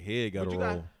 somebody's head got But to you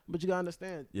roll. got, but you gotta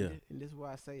understand. Yeah. And this is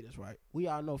why I say this, right? We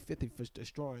all know 50 for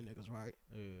destroying niggas, right?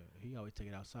 Yeah, he always take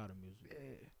it outside of music.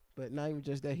 Yeah. But not even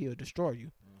just that, he'll destroy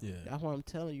you. Yeah. That's why I'm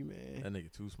telling you, man. That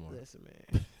nigga too smart. Listen,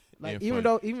 man. Like And even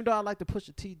funny. though I like to push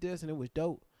the T diss and it was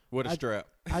dope. What a I- strap.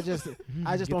 I just Get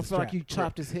don't the feel like strap. you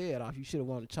chopped his head off. You should have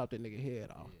wanted to chop that nigga head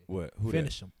off. What? Who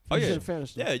Finish him. Oh, You yeah. should have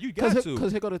finished him. Yeah, you got to.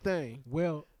 Cause here go the thing.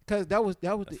 Well, Cause that was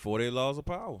That's the 48 laws of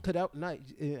power. cause that night.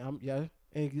 Yeah,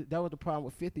 and that was the problem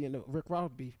with 50 and the Rick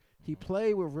Ross beef. He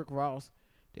played with Rick Ross.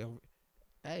 Then,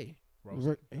 hey,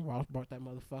 And Ross brought that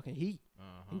motherfucking heat.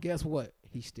 And guess what?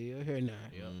 He's still here now.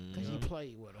 Because he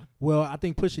played with him. Well, I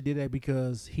think Pusha did that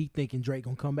because he thinking Drake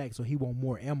gonna come back, so he want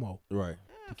more ammo. Right.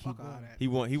 To keep going. He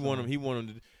want him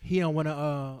to. He don't want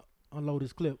to unload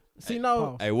his clip. See,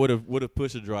 no. Hey, what if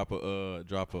Pusha drop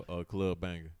a club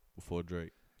banger before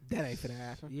Drake? That ain't finna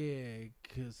happen. Yeah,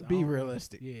 because be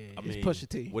realistic. Yeah, I it's mean, Pusha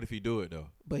T. What if he do it though?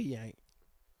 But he ain't.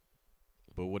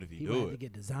 But what if he might do have to it?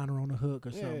 get designer on the hook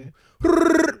or something.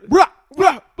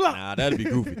 Nah, that'd be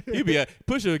goofy.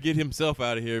 Pusha would get himself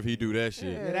out of here if he do that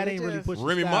shit. Yeah, that ain't really Pusha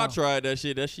Remy style. Ma tried that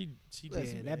shit.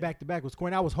 That back to back was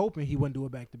corny. I was hoping he wouldn't do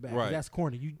it back to back. Right. That's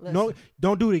corny.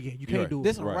 Don't do it again. You can't do it.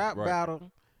 This a rap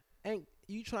battle. Ain't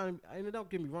you trying? And don't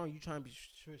get me wrong. You trying to be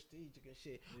strategic and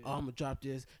shit. Yeah. Oh, I'm gonna drop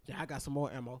this. Then I got some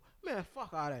more ammo. Man,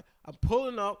 fuck all that. I'm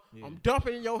pulling up. Yeah. I'm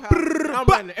dumping in your house. I'm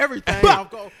letting everything out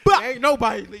go. Ain't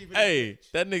nobody leaving. Hey,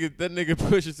 that nigga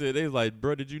Pusha said they was like,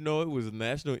 bro, did you know it was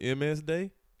National MS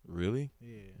Day? Really?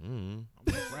 Yeah. I'm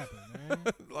just rapping, man.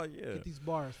 Like, yeah. Get these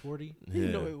bars, 40. You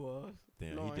know it was.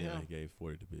 Damn, he gave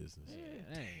 40 to business. Yeah,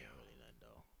 that ain't really nothing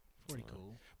though. 40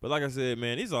 cool. But like I said,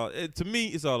 man, to me,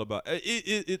 it's all about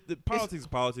the politics is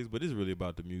politics, but it's really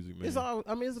about the music, man. It's all.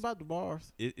 I mean, it's about the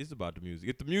bars. It's about the music.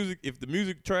 If the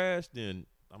music trash, then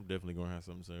I'm definitely gonna have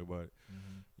something to say about it.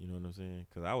 You know what I'm saying?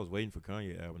 Because I was waiting for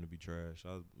Kanye album to be trash.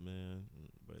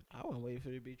 But I wasn't waiting for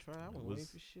it to be trash. I wasn't waiting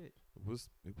for shit.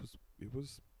 It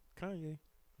was Kanye.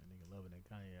 That nigga loving that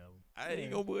Kanye album. I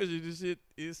ain't gonna bullshit. This shit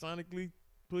is sonically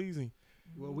pleasing.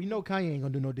 Well, we know Kanye ain't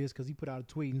gonna do no diss because he put out a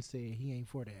tweet and said he ain't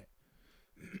for that.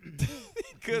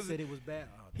 Because he said it was bad.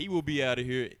 He will be out of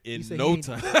here in no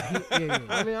time.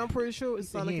 I mean, I'm pretty sure it's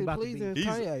sonically pleasing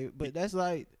Kanye, but that's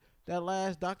like that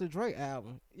last Dr. Dre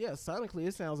album. Yeah, sonically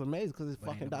it sounds amazing because it's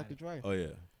fucking Dr. Dre. Oh yeah.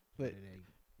 But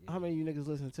how many of you niggas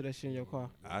listen to that shit in your car?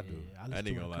 I do. I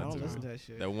ain't gonna lie to you. I don't listen to that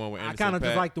shit. That one with Anderson I kind of Paak.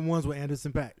 just like the ones with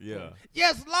Anderson .Paak. Yeah.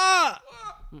 Yes, Lord.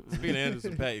 Speaking of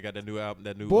Anderson .Paak, you got that new album,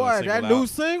 that new boy, that new out.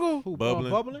 single,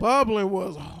 Bubbling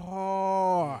was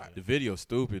hard. The video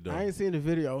stupid though. I ain't seen the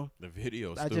video. The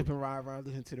video I stupid. just been riding around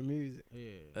listening to the music.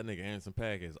 Yeah. That nigga Anderson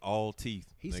 .Paak is all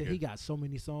teeth. He said he got so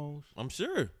many songs. I'm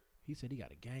sure. He said he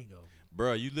got a gang of them.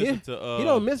 Bro, you listen to he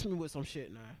don't miss me with some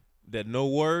shit now. That No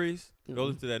Worries. Go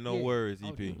listen to that No Worries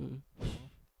EP.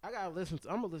 I gotta listen to.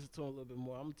 I'm gonna listen to him a little bit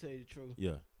more. I'm gonna tell you the truth.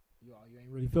 Yeah. You ain't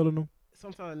really feeling them.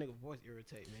 Sometimes that nigga voice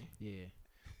irritate me. Yeah.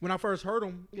 When I first heard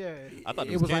him, I thought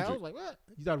it was Kendrick. I was like, what?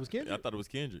 You thought it was Kendrick? Yeah, I thought it was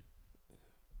Kendrick.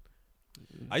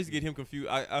 I used to get him confused.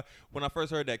 I when I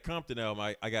first heard that Compton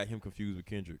album, I got him confused with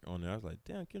Kendrick on there. I was like,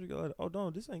 damn, Kendrick. Oh no,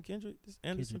 this ain't Kendrick. This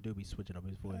Anderson. Kendrick do be switching up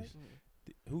his voice.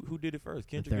 Who did it first?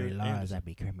 Kendrick. The 30 lives I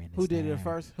be criminal. Who did it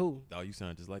first? Who? Oh, you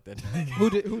sound just like that. Who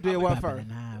did what first?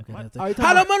 Are you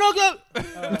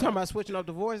talking about switching up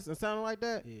the voice and sounding like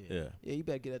that? Yeah. Yeah, you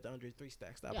better get at the Andre 3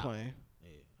 stack. Stop playing.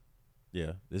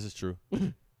 Yeah, this is true.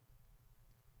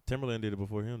 Timberland did it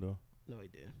before him though. No, he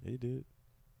did. He did.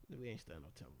 We ain't standing no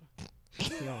Timberland.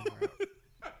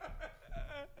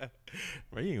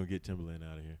 Right, you ain't gonna get Timberland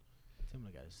out of here.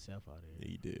 Timberland got himself out of here.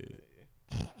 He did.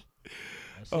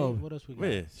 What else we got?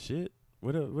 Man, shit.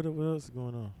 What else is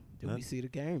going on? Did we see the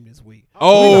game this week?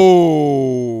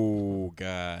 Oh,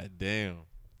 god damn.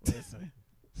 Listen.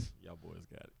 Y'all boys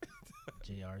got it.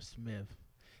 J.R. Smith.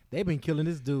 They've been killing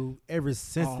this dude ever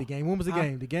since the game. When was the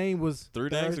game? The game was 3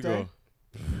 days ago.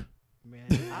 Man,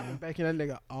 I've been backing that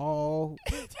nigga all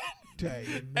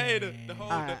day. Hey,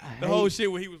 the whole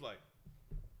shit where he was like,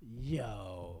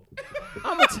 yo.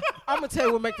 I'm gonna tell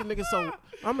you what make the nigga so.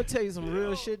 I'm gonna tell you some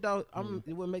real shit though.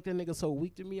 What make that nigga so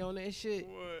weak to me on that shit,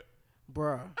 what?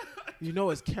 Bruh. You know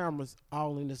it's cameras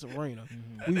all in this arena.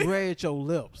 We read your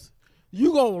lips.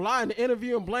 You gonna lie in the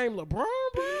interview and blame LeBron,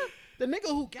 bruh? The nigga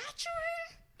who got you here?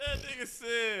 That nigga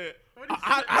said.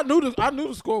 I knew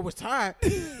the score was tied.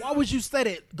 Why would you say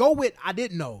that? Go with I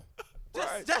didn't know.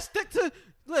 Just stick to.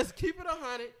 Let's keep it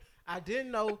 100. I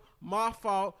didn't know. My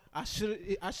fault. I should have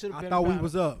been. I thought better. we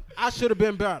was up. I should have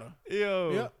been better.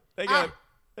 Yo, yep.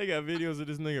 They got videos of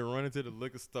this nigga running to the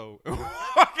liquor store and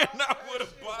walking out with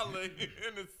a bottle of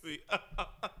Hennessy.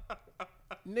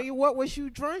 Nigga, what was you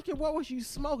drinking? What was you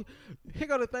smoking? Here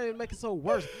go the thing that make it so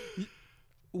worse.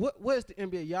 What is the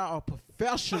NBA? Y'all are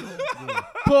professional.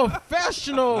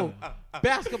 Professional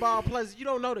basketball players. You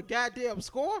don't know the goddamn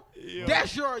score? Yeah.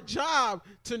 That's your job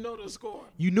to know the score.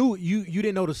 You knew you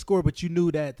didn't know the score, but you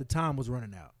knew that the time was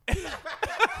running out.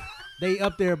 They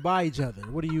up there by each other.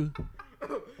 What do you?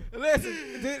 Listen,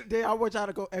 then I want y'all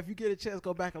to go. If you get a chance,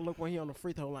 go back and look when he on the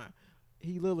free throw line.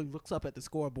 he literally looks up at the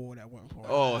scoreboard at one point.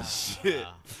 Oh shit!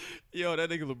 Yo, that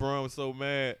nigga LeBron was so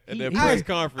mad at that He- press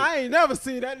conference. I ain't never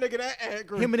seen that nigga that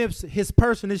angry. Him and his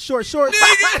purse and his short shorts.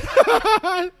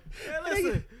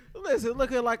 Hey, listen,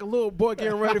 looking like a little boy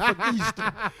getting ready for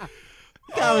Easter.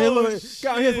 Got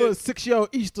his little 6-year-old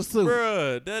Easter suit.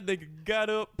 Bruh, that nigga got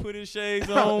up, put his shades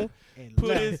on,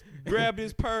 grabbed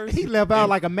his purse. He left out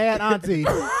like a mad auntie.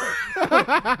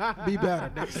 Be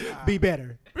better next time. Be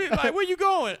better. Like, where you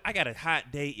going? I got a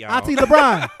hot date, y'all. Auntie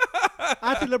LeBron.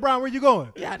 Auntie LeBron, where you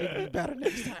going? Yeah, I need to be better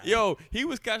next time. Yo, he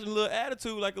was catching a little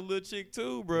attitude like a little chick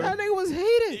too, bro. That nigga was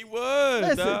heated. He was,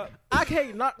 Listen, dog. I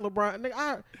can't knock LeBron.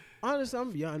 Nigga, honestly, I'm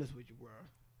gonna be honest with you, bro.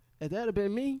 If that had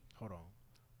been me, Hold on.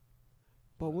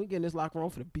 but we get in this locker room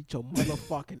for to beat your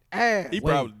motherfucking ass. He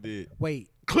probably did. Wait.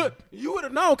 You would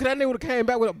have known because that nigga would have came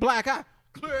back with a black eye.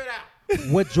 Clear it out.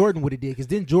 What Jordan would have did? Because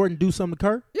didn't Jordan do something to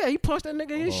Kerr? Yeah, he punched that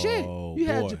nigga in his shit. You boy.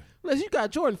 had, listen, you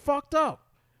got Jordan fucked up.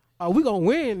 We gonna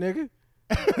win, nigga.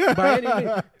 By any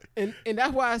means. And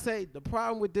that's why I say the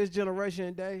problem with this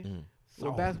generation today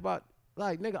with basketball,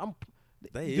 like nigga,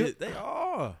 They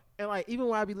are. and like even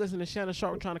when I be listening to Shannon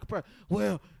Sharp trying to compare,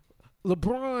 well,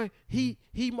 LeBron, he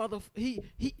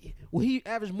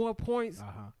averaged more points.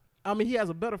 I mean, he has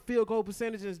a better field goal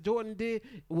percentage than Jordan did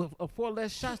with 4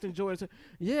 less shots than Jordan.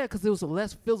 Yeah, because it was a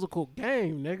less physical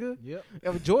game, nigga. Yep.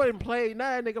 If Jordan played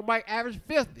 9, nigga might average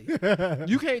 50.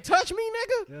 You can't touch me,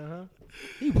 nigga.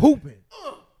 He hooping.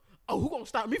 Oh, who gonna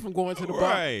stop me from going to the bar?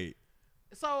 Right.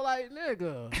 So, like,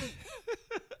 nigga,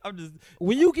 I'm just.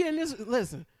 when you get in this,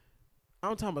 listen,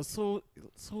 I'm talking about soon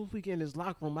as we get in this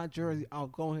locker room, my jersey, I'll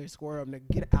go ahead and square up, nigga.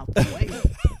 Get out the way.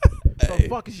 The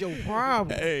fuck is your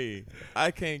problem? Hey,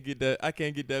 I can't get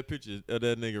that picture of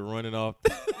that nigga running off.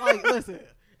 Like, listen,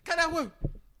 cut that one.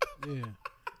 Yeah.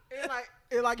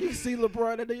 And like you see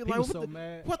LeBron, and then you're He like, was so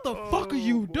mad. what the fuck are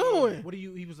you doing? What do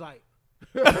you? He was like,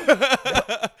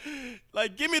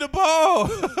 Like, give me the ball.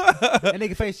 that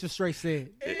nigga face just straight said,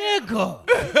 nigga. I'm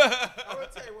gonna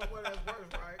tell you what that's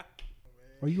worth, right?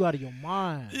 Are you out of your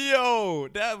mind? Yo,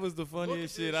 that was the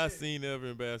funniest shit I seen ever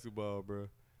in basketball, bro.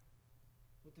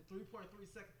 With the 3.3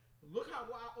 seconds, look how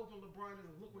wide open LeBron is,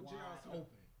 and look what J.R. open.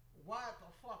 Wide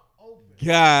the fuck open.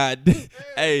 God.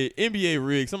 Hey, NBA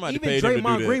rig. Somebody Even paid him to do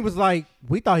Draymond that. Green was like,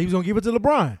 we thought he was gonna give it to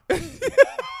LeBron.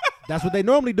 That's what they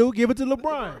normally do. Give it to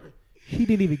LeBron. He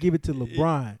didn't even give it to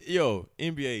LeBron. Yo,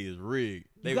 NBA is rigged.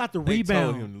 You got the they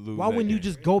told him to rebound. lose Why that wouldn't you game.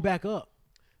 just go back up?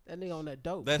 That nigga on that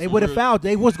dope. That's They some would have real- fouled.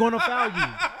 They was going to foul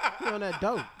you. He on that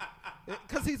dope.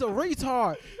 Cause he's a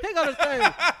retard. He got a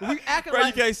thing. We acting Bro, you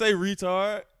like can't say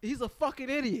retard. he's a fucking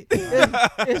idiot.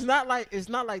 It's not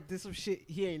like this some shit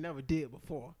he ain't never did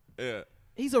before. Yeah.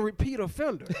 He's a repeat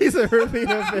offender. He's a repeat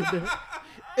offender.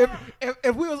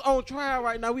 If we was on trial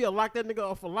right now, we'd lock that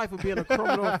nigga up for life for being a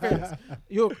criminal offense.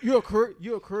 You're a career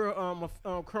criminal,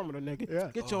 nigga. Yeah.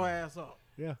 Get your ass up.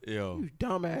 Yeah. Yo, You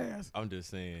dumbass. I'm just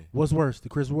saying. What's worse, the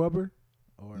Chris Webber?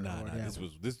 Or Nah, that this one?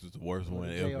 was the worst one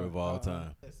the ever JR. of all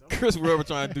time. Chris Webber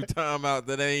trying to do timeout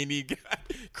that ain't even got.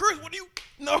 Chris, what do you?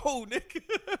 No, nigga.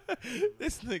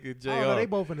 This nigga JR. Oh, no, they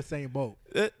both in the same boat.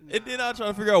 And then I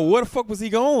trying to figure out where the fuck was he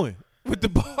going with the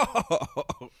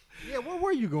ball. Yeah, where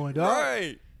were you going, dog?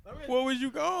 Right. Where was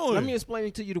you going? Let me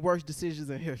explain to you the worst decisions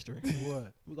in history.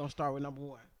 What? We're gonna start with number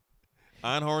 1.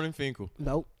 Einhorn and Finkel.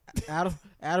 Nope. Adam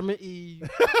and Eve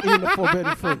eating the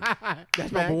forbidden fruit.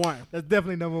 That's number 1. That's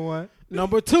definitely number 1.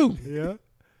 Number 2, Yeah.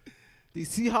 the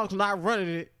Seahawks not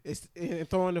running it and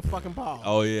throwing the fucking ball.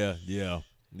 Oh yeah.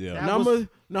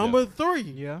 Number 3,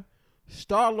 Yeah.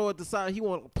 Star-Lord decided he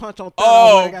want to punch on Thanos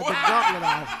Oh, when they got the gauntlet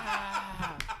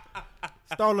out.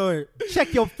 Star-Lord,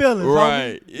 check your feelings,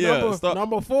 Right. homie. Yeah.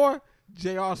 Number 4,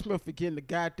 J.R. Smith for getting the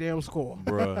goddamn score.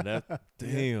 Bro, that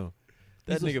damn.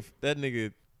 That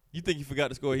nigga. You think he forgot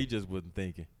to score? He just wasn't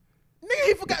thinking. Nigga,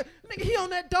 he forgot. Nigga, he on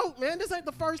that dope, man. This ain't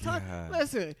the first time. God.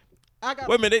 Listen, I got.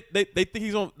 Wait a minute. They think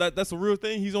he's on. That's a real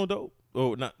thing. He's on dope.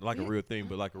 Oh, not like a real thing,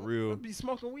 but like a real. Be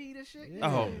smoking weed and shit.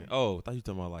 Oh, I thought you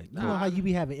talking about like. You know how you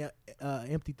be having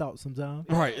empty thoughts sometimes?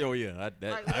 Right. Oh yeah. I be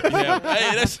Like- having,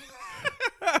 hey, that's. He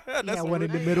that's had one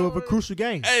in the middle of a crucial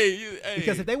game. Hey.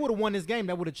 Because if they would have won this game,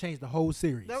 that would have changed the whole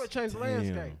series. That would change the Damn.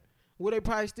 landscape. Would they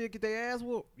probably still get their ass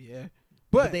whooped? Yeah.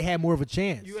 but But they had more of a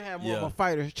chance. you would have more of Yeah. a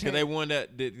fighter's Cause chance. they won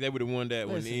that. They would have won that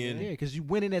one Listen, in. man. Yeah, because you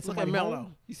winning at Look at somebody Melo.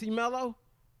 home. You see Melo?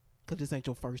 Because this ain't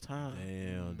your first time.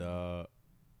 Damn, dog.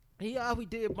 He always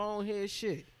did bonehead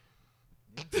shit.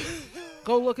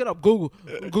 Go look it up. Google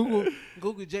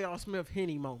J.R. Smith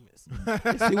Henny moments.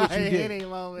 And see what you get.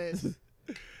 moments.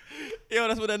 Yo,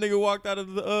 that's what that nigga walked out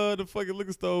of the fucking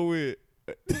liquor store with.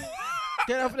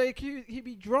 Get off of that queue, he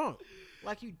be drunk.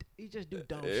 Like he just do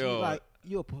dumb shit. Yo. Like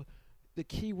the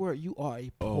key word. You are a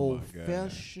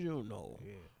professional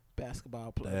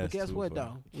basketball player. That's but guess too what, funny.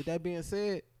 though? With that being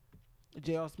said,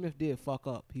 J.R. Smith did fuck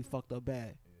up. He fucked up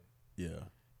bad. Yeah.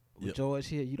 With George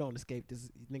here, you don't escape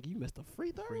this. Nigga, you missed a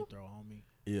free throw. Free throw on me.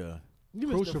 Yeah. You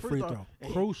missed a Crucial free throw.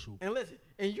 Crucial. And listen,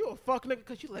 and you a fuck nigga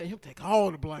because you let him take all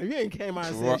the blame. You ain't came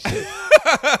out and said shit.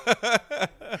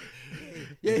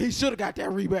 Yeah, he should have got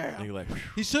that rebound. Nigga like,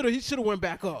 He should have went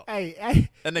back up. Hey,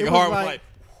 that nigga hard was like,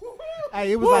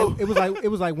 hey, it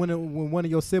was like when one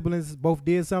of your siblings both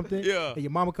did something. Yeah. And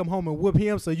your mama come home and whoop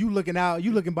him, so you looking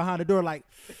behind the door like,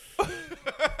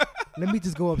 let me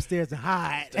just go upstairs and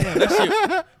hide. damn, that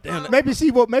shit. Damn, maybe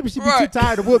she be too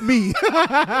tired to whoop me.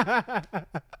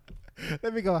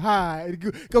 Let me go hide.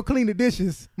 Go clean the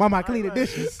dishes. Mama, clean the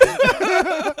dishes.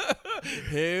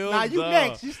 Hell Nah, you nah.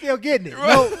 next. You still getting it.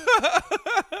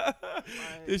 Right.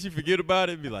 Did she forget about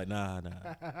it? Be like, nah.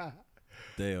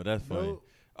 Damn, that's funny. Nope.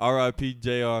 R.I.P.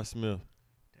 J.R. Smith.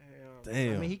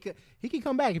 Damn. I mean, he can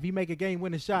come back if he make a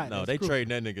game-winning shot. No, That's they cool.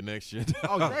 trading that nigga next year.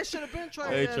 Oh, they should have been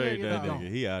They trading that trade nigga. that though. nigga.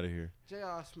 He out of here.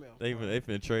 J.R. Smith. They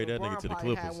finna trade that nigga to the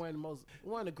probably Clippers. Had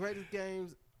one of the greatest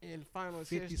games in finals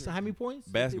 50. history. So how many points?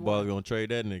 Basketball is gonna trade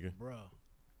that nigga. Bro.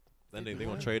 That nigga, they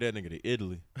gonna trade that nigga to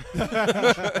Italy.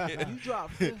 You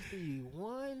dropped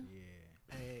 51.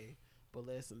 Yeah. Hey, but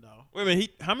listen though, Wait a minute,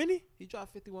 how many? he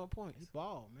dropped 51 points. He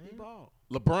ball, man. He balled.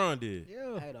 LeBron did.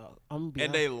 Yeah. Hey, dog, I'm gonna be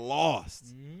And they honest. lost.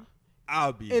 Mm-hmm.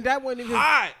 I'll be And that wasn't even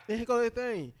hot. And here go the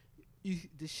thing.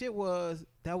 The shit was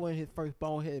that wasn't his first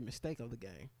bonehead mistake of the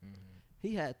game.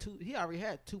 Mm-hmm. He already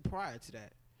had two prior to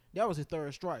that. That was his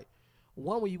third strike.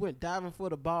 One when you went diving for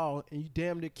the ball and you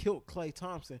damn near killed Klay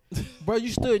Thompson. Bro, you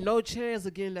stood no chance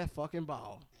of getting that fucking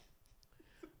ball.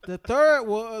 The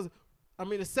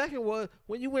second was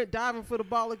when you went diving for the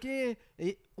ball again,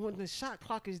 when the shot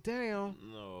clock is down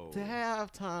to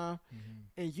halftime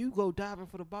and you go diving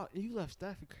for the ball and you left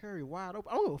Steph Curry wide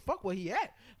open. I don't give a fuck where he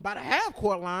at. By the half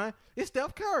court line, it's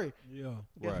Steph Curry. Yeah.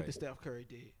 Guess what the Steph Curry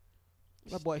did?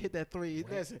 My boy hit that three.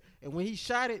 Listen, and when he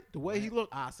shot it, the way he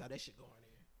looked, I saw that shit going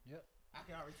in. Yep. I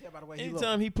can already tell by the way he looked.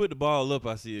 Anytime he put the ball up,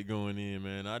 I see it going in,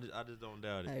 man. I just don't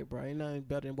doubt it. Hey, bro, ain't nothing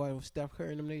better than boy when Steph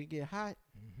Curry and them niggas get hot.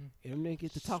 And them niggas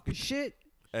get to talking shit.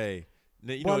 Hey,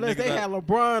 you Boy, know unless niggas they had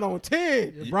LeBron on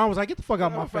 10. LeBron was like, get the fuck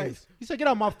out of my face. He said, get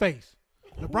out of my face.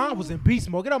 LeBron was in beast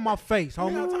mode. Get out of my face, You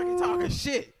know, homie. talking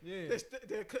shit. Yeah.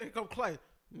 They come Clay.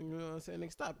 You know what I'm saying?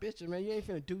 Nigga, stop bitching, man. You ain't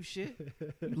finna do shit.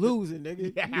 You losing,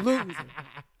 nigga. You losing.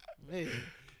 Man.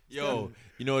 Yo,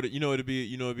 you know it'd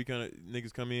be kind of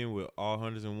niggas come in with all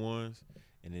hundreds and ones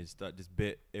and then start just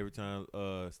bet every time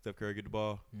Steph Curry get the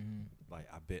ball. Like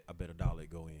I bet $1 it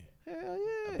go in. Hell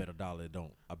yeah. I bet $1 it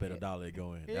don't. I bet $1 it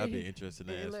go in. Yeah, That'd be he- interesting.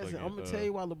 Hey, ass listen, fucking, I'm gonna tell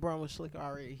you why LeBron was slick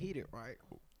already heated, right?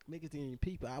 Niggas didn't even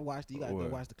peep it. I watched it. You gotta go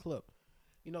What? watch the clip.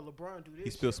 You know LeBron do this. he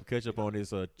spilled some shit. ketchup on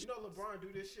his. You know LeBron do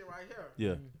this shit right here.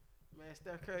 Yeah. Man,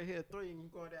 Steph Curry hit a 3 and you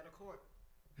going down the court.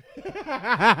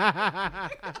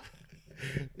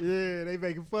 Yeah, they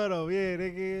making fun of him. Yeah,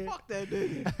 nigga. Fuck that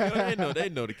nigga. They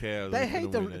know the Cavs. They ain't hate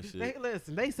finna them. win that shit.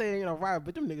 Listen, they say you know right,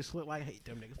 but them niggas look like hate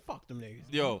them niggas. Fuck them niggas.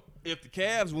 Yo, if the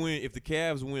Cavs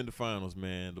win the finals,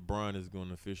 man, LeBron is going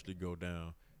to officially go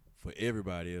down for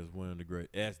everybody as one of the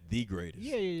the greatest.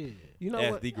 Yeah. You know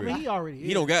As what? the I mean, greatest. he already is.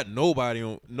 He don't got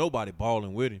nobody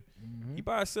balling with him. He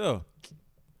by himself.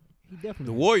 He definitely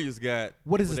The is. Warriors got.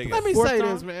 What is they this, got- Let me Fourth say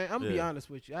time? this, man. I'm gonna be Yeah. honest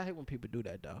with you. I hate when people do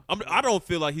that, though. I don't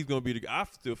feel like he's gonna be the. I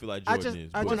still feel like I Jordan just-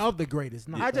 is. I but- One of the greatest.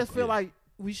 Not I just the feel yeah. like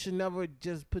we should never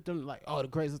just put them like, oh, the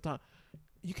greatest of time.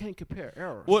 You can't compare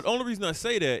errors. Well, the only reason I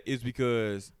say that is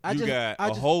because I you just- got I a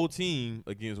just- whole team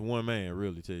against one man.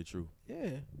 Really, tell you the truth. Yeah,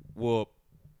 Well,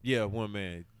 yeah, one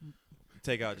man.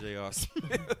 Take out J.R.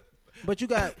 Smith. but you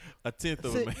got A tenth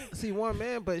of a man. see one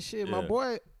man, but shit, my Yeah.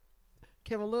 boy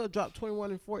Kevin Love dropped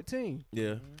 21 and 14.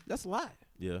 Yeah, That's a lot.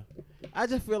 yeah. I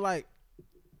just feel like,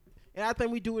 and I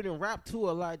think we do it in rap too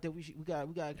a lot. That we got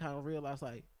to kind of realize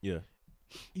like Yeah.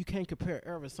 you can't compare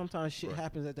errors. Sometimes shit Right.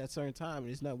 happens at that certain time, and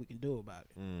there's nothing we can do about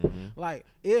it. Mm-hmm. Like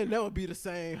it'll never be the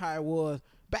same how it was.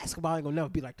 Basketball ain't gonna never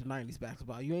be like the 90s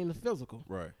basketball. You ain't the physical.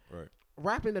 Right.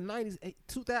 Rap in the 90s,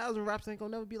 2000 raps ain't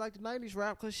gonna never be like the 90s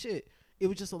rap because shit, it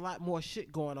was just a lot more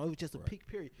shit going on. It was just a peak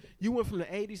period. You went from the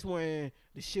 80s when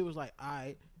the shit was like, all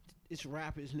right, it's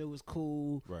rappers knew it was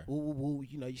cool. Right. Woo, woo, woo.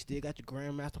 You know, you still got your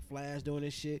Grandmaster Flash doing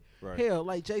this shit. Right. Hell,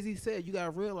 like Jay-Z said, you gotta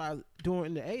realize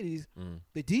during the 80s,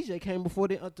 the DJ came before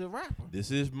the rapper. This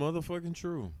is motherfucking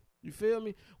true. You feel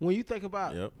me? When you think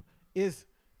about Yep. it's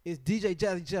DJ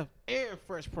Jazzy Jeff and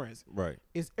Fresh Prince. Right.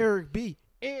 It's Eric B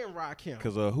and Rakim.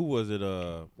 Cause who was it?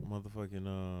 Motherfucking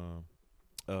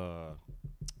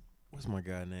what's my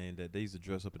guy name that they used to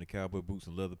dress up in the cowboy boots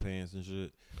and leather pants and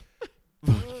shit?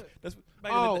 That's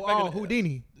back in the,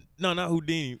 Houdini. No, not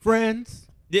Houdini. Friends.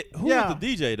 Yeah, who was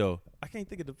the DJ though? I can't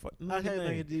think of the I can't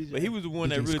think of DJ. But he was the one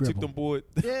DJ that really Scribble. took them board.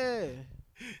 Yeah.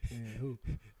 Who?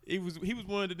 He was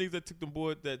one of the niggas that took them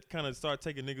board that kind of started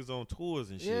taking niggas on tours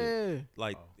and shit. Yeah.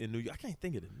 Like in New York. I can't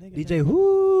think of the nigga. DJ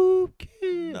Who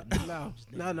Kid. No.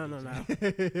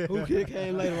 Who Kid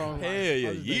came later on? Hell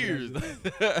yeah, years.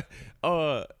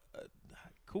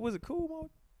 Who was it? Cool Mo?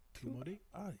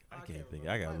 I can't think.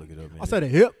 I gotta look it up, man. I said a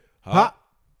hip hop.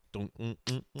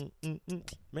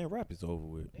 Man, rap is over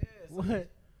with. Yeah, What?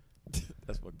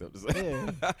 That's fucked up to say.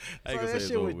 Yeah. I ain't gonna say that it's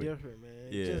shit over was with. different, man.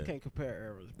 Yeah. You just can't compare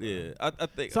eras, bro. Yeah, I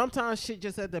think Sometimes shit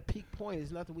just at the peak point.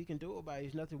 There's nothing we can do about it.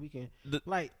 There's nothing we can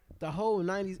like the whole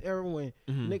 '90s era when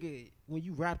nigga when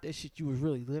you rap that shit, you was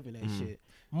really living that shit.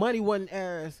 Money wasn't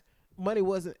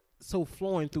so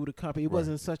flowing through the company. It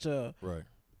wasn't such a right.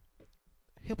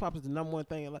 Hip hop is the number one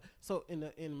thing. So in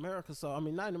America, so I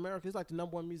mean not in America, it's like the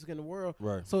number one music in the world.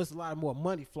 Right. So it's a lot more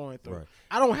money flowing through. Right.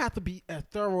 I don't have to be as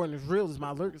thorough and as real as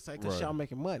my lyrics say because Right. y'all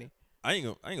making money. I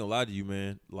ain't gonna lie to you,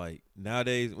 man. Like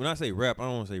nowadays, when I say rap, I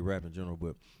don't want to say rap in general,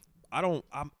 but I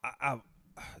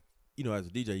you know, as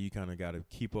a DJ, you kind of got to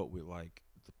keep up with like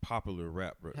the popular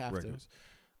rap records.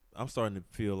 I'm starting to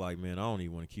feel like, man, I don't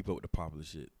even want to keep up with the popular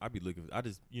shit. I be looking. I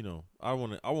just, you know, I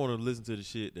want to listen to the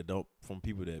shit that from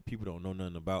people that people don't know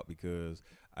nothing about because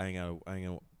I ain't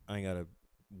gotta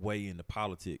weigh into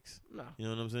politics. No. You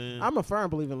know what I'm saying? I'm a firm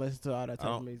believer in listening to all that type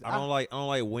of music. I don't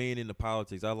like weighing into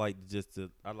politics. I like the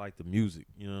music.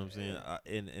 You know what I'm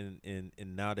saying?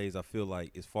 And nowadays I feel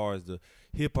like as far as the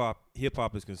hip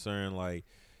hop is concerned, like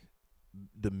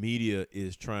the media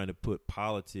is trying to put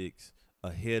politics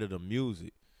ahead of the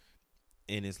music,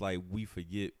 and it's like we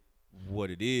forget what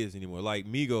it is anymore. Like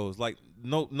Migos,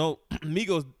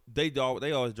 Migos, they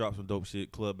always drop some dope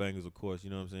shit. Club bangers, of course. You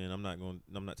know what I'm saying? I'm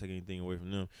not taking anything away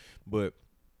from them, but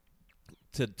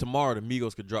tomorrow the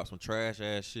Migos could drop some trash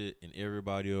ass shit, and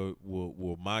everybody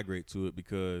will migrate to it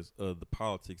because of the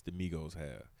politics the Migos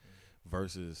have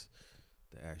versus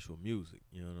the actual music.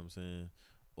 You know what I'm saying?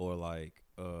 Or like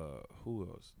who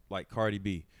else? Like Cardi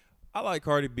B. I like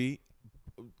Cardi B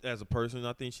as a person.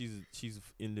 I think she's an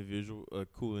individual, a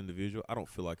cool individual. I don't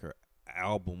feel like her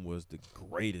album was the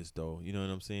greatest though. You know what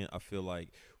I'm saying? I feel like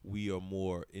we are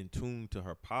more in tune to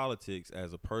her politics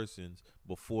as a person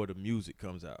before the music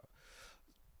comes out.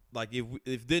 Like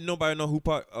if didn't nobody know who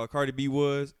Cardi B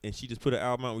was and she just put an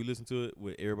album out and we listened to it,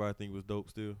 would everybody think it was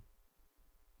dope still?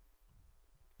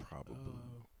 Probably.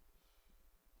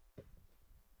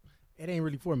 It ain't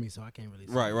really for me, so I can't really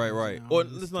say. Right. You know, Or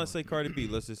let's not say Cardi B.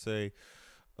 Let's just say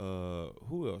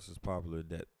who else is popular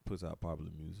that puts out popular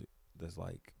music? That's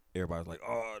like everybody's like,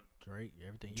 oh, Drake.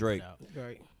 Everything. Drake. You put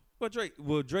out. Right.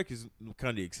 Well, Drake is kind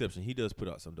of the exception. He does put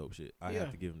out some dope shit. I have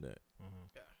to give him that.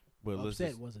 But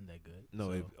Upset wasn't that good.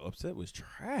 No, so. Upset was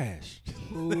trash.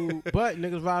 Ooh, but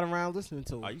niggas riding around listening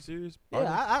to it. Are you serious? Yeah,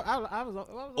 I was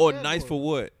Or on Nice that for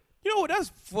What? You know what?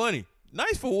 That's funny.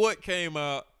 Nice for What came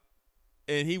out,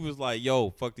 and he was like,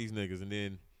 "Yo, fuck these niggas," and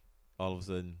then all of a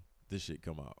sudden, this shit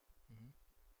come out.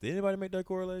 Did anybody make that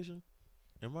correlation?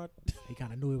 He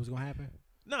kind of knew it was gonna happen.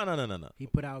 No. He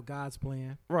put out God's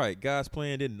Plan. Right, God's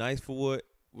Plan. Then Nice for What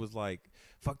was like,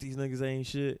 "Fuck these niggas ain't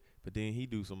shit," but then he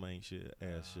do some ain't shit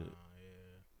ass shit.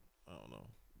 I don't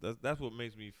know. That's what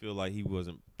makes me feel like he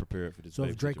wasn't prepared for this. So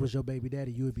if Drake was your baby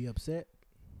daddy, you would be upset?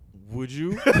 Would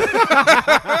you? Wait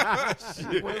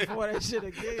for that shit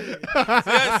again.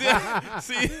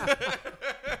 See,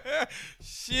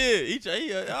 shit.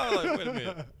 I was like, wait a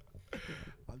minute.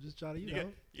 I'm just trying to, you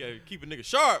gotta keep a nigga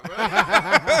sharp, bro.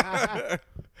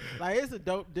 Like it's a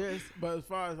dope diss, but as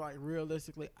far as like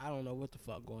realistically, I don't know what the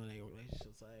fuck going on in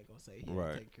relationships. So I ain't gonna say he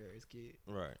Right. take care of his kid,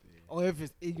 Right. or if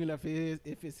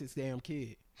it's his damn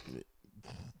kid.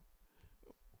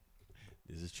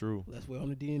 This is true. Let's wait on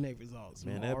the DNA results.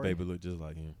 Man, that baby looked just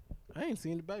like him. I ain't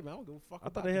seen the baby. I don't give a fuck. I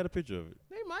thought they had a picture of it.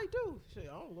 They might do. Shit,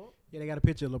 I don't know. Yeah, they got a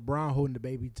picture of LeBron holding the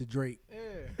baby to Drake.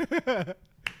 Yeah.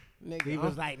 Nigga, He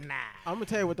was like, nah. I'm gonna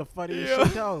tell you what the funniest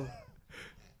shit though.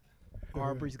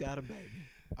 Aubrey's got a baby.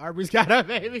 Aubrey's got a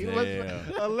baby. It was Damn.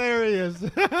 hilarious.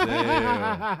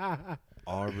 Damn.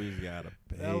 Aubrey's got a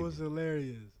baby. That was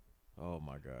hilarious. Oh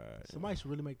my God. Somebody should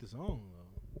really make the song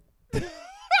though.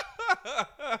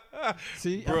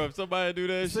 See, Bro, if somebody do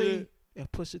that shit.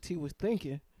 if Pusha-T was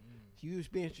thinking, you was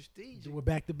being strategic. We're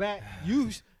back to back.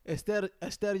 Use instead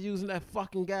of using that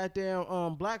fucking goddamn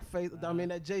blackface. I mean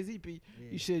that Jay-Z beat.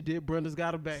 You should have did Brenda's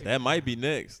Got a Baby. That might be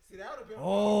next. See, that would have been.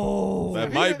 Oh.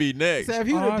 That might be next. See, if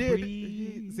he would have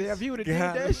Aubrey. did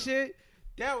that shit,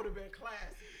 that would have been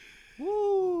classic.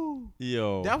 Woo.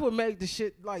 Yo. That would make the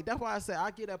shit like. That's why I say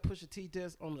I get that Pusha T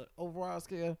test on the overall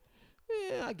scale.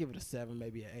 Yeah, I give it a 7,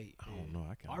 maybe an 8. I don't know.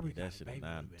 I can't Aubrey give that got a shit a baby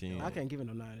 9 with to 10. I can't give it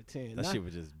no 9 to 10. That shit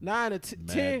was just 9 to mad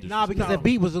 10. Nah, because No. that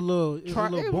beat was a little, it was Try- a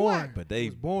little it boring. was. But they, It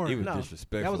was boring. it was No.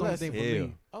 disrespectful. That was the only as thing for hell,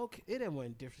 me. Okay, it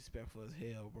wasn't disrespectful as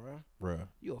hell, bro. bruh.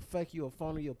 You a fake, you a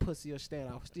phony, you a pussy, you a stand.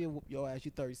 I'll still whoop your ass.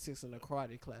 You 36 in the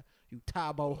karate class. You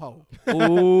Tybo hoe.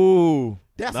 Ooh,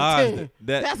 That's Nas, a 10.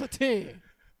 that That's a 10.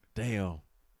 damn.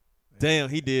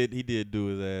 He did do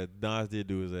his ass. Nas did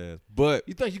do his ass. But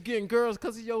You think you getting girls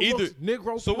because of your Either- looks?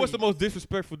 Negro, so what's the please. most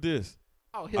disrespectful diss?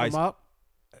 Oh, hit Ice- him up.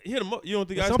 Hit him up. You don't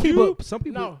think Ice Some Cube?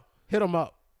 people, No, hit him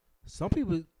up. some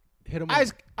people hit him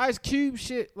Ice Cube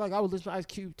shit. Like I was listening to Ice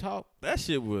Cube talk. That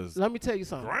shit was Let me tell you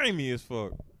something. grimy as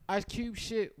fuck. Ice Cube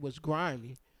shit was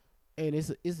grimy, and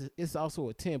it's also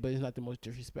a 10, but it's not the most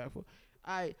disrespectful.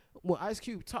 When Ice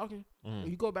Cube talking, when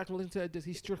you go back and listen to that,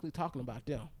 he's strictly talking about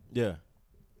them. Yeah.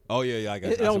 Oh yeah. I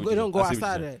got. It don't go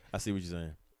outside of that. I see what you're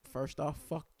saying. First off,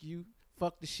 fuck you,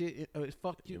 fuck the shit,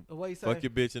 fuck you. What you say? Fuck your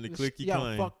bitch and the click you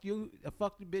claim. fuck you,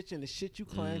 fuck the bitch and the shit you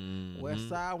claim. West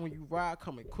Side, when you ride,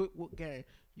 coming quick with gang.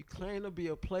 You claim to be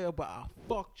a player, but I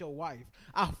fucked your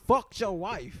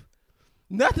wife.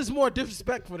 Nothing's more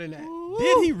disrespectful than that.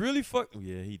 Did he really fuck?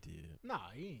 Yeah, he did. Nah,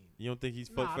 he ain't. You don't think he's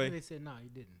Nah, fuck I think face? they said nah, he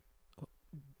didn't.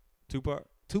 Tupac?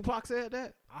 Tupac said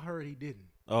that. I heard he didn't.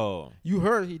 Oh. You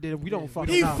heard he did. We don't fuck.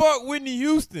 He now. fucked Whitney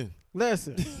Houston.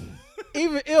 Listen,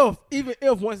 even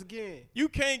if once again, You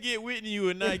can't get Whitney you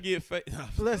and not get face.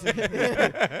 listen,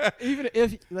 even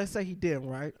if let's say he didn't,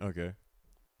 right? Okay.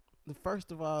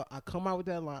 First of all, I come out with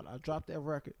that line. I dropped that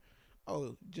record.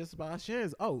 Oh, just by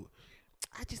shares. Oh,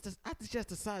 I just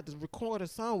decided to record a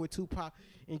song with Tupac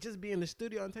and just be in the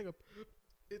studio and take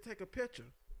a picture.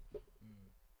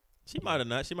 She might have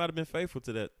not. She might have been faithful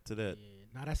to that. Yeah.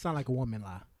 Nah, that sound like a woman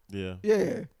lie. Yeah.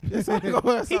 Yeah,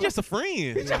 He just a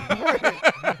friend.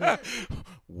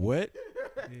 What?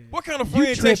 Yeah. What kind of You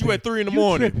friend takes you tripping. at 3 in the You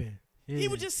morning? tripping. Yeah. He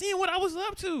was just seeing what I was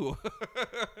up to.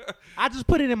 I just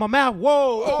put it in my mouth.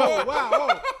 Whoa. Oh,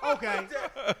 wow. Oh, okay.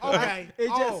 Okay.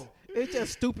 It's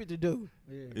just stupid to do.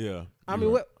 Yeah. I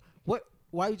mean, what?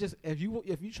 Why you just if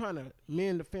you trying to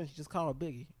mend the fence, just call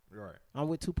Biggie. Right. I'm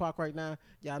with Tupac right now.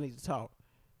 Y'all need to talk.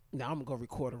 Now I'm gonna go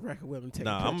record a record with him. And take a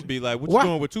Nah, picture. I'm gonna be like, what Why- you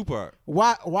doing with Tupac?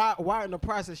 Why in the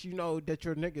process you know that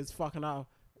your nigga's fucking off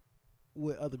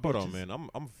with other bitches? Hold on, man. I'm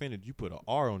offended. You put an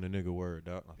R on the nigga word,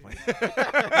 dog.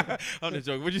 I'm just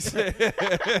joking. What you say?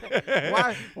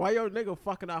 Why your nigga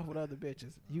fucking off with other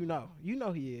bitches? You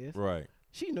know he is. Right.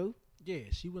 She knew. Yeah,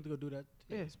 she went to go do that.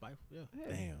 Yeah. Spiteful. Yeah.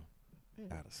 Yeah. Damn.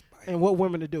 Out of spite. And what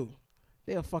women to do?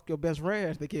 They'll fuck your best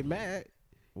friend. They get mad.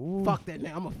 Ooh. Fuck that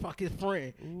now. I'm gonna fuck his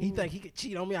friend. He think he could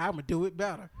cheat on me. I'm gonna do it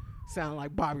better. Sound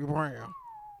like Bobby Brown.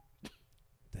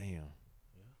 Damn.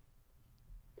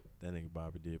 That nigga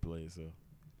Bobby did play it, so.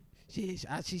 She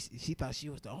thought she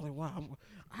was the only one.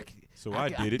 I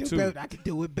did it too. Better. I could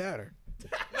do it better.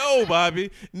 No, Bobby.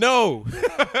 No.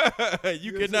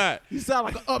 You cannot. You sound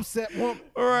like an upset woman.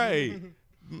 All right.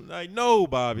 Like, no,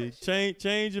 Bobby. Change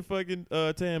your fucking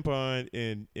tampon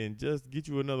and just get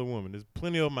you another woman. There's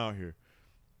plenty of them out here.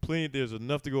 There's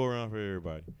enough to go around for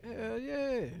everybody. Hell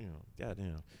yeah. You know,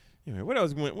 goddamn. Anyway, what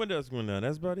else going on?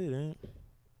 That's about it, ain't?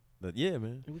 But yeah,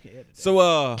 man. We can edit that. So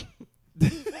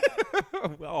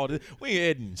all this, we ain't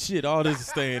editing shit. All this is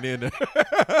staying in there.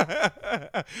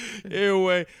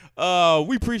 Anyway,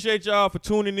 we appreciate y'all for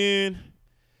tuning in.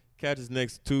 Catch us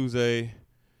next Tuesday.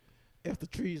 If the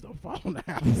trees don't fall in the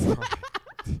house.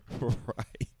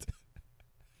 Right.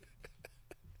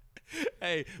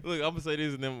 Hey, look, I'm gonna say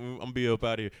this and then I'm gonna be up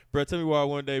out of here. Bro, tell me why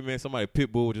one day, man, somebody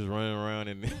pit bull was just running around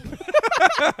and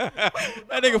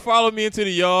that nigga followed me into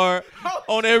the yard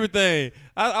on everything.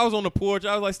 I was on the porch.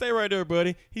 I was like, stay right there,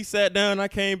 buddy. He sat down. I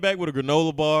came back with a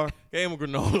granola bar. Gave him a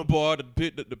granola bar.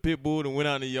 The pit bull and went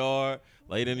out in the yard,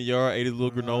 laid in the yard, ate his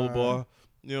little granola bar.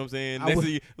 You know what I'm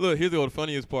saying? Look, here's the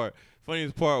funniest part.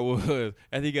 Funniest part was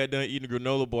after he got done eating the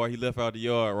granola bar, he left out the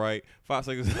yard, right? 5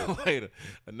 seconds later,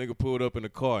 a nigga pulled up in the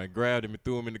car and grabbed him and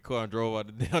threw him in the car and drove out.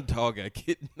 The damn dog got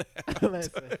kidnapped.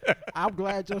 Listen, I'm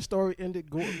glad your story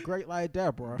ended great like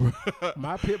that, bro.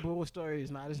 My pit bull story is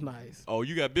not as nice. Oh,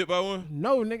 you got bit by one?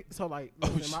 No, nigga. So, like,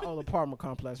 in my old apartment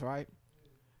complex, right?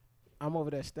 I'm over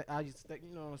there. I used to stay,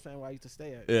 you know what I'm saying, where I used to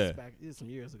stay at. Yeah. This some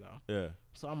years ago. Yeah.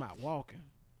 So I'm out walking.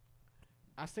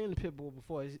 I seen the pit bull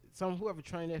before. Whoever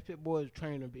trained that pit bull is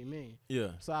trained to be mean. Yeah.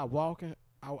 So I walking.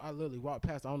 I literally walked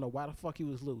past. I don't know why the fuck he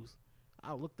was loose.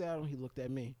 I looked at him. He looked at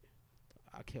me.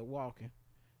 I kept walking.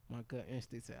 My gut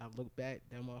instinct said, I looked back.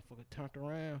 That motherfucker turned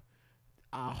around.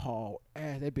 I hauled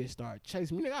ass. That bitch started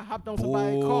chasing me. Nigga, I hopped on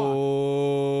somebody's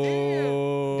car.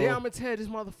 Damn. Then I'm going to tell you, this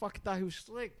motherfucker thought he was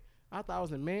slick. I thought I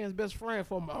was a man's best friend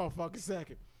for a motherfucking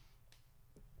second.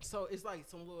 So it's like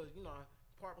some little,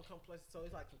 apartment complex. So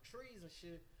it's like some trees and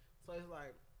shit. So it's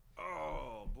like,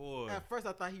 oh boy. At first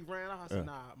I thought he ran off. I said,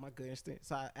 nah, my good instinct.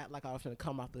 So I act like I was finna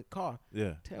come out the car.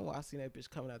 Yeah. Tell me why I seen that bitch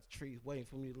coming out the trees waiting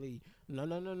for me to leave. No,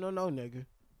 nigga.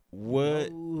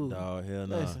 What? No, hell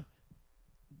no. Listen,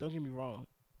 don't get me wrong.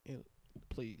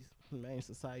 Please, humane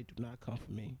society do not come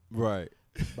for me. Right.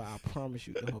 But I promise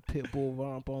you, if a pit bull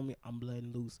run up on me, I'm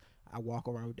letting loose. I walk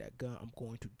around with that gun. I'm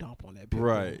going to dump on that pit bull.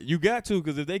 Right. You got to,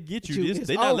 because if they get you,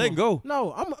 they not letting go.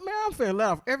 No, I'm finna let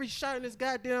off every shot in this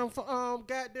goddamn gun.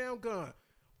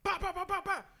 Bop, bop, bop, bop,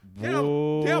 bop. Then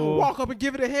I'm walk up and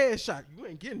give it a headshot. You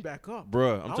ain't getting back up.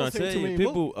 Bruh, I'm trying to tell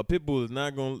you, a pit bull is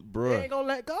not going to, bruh. They ain't going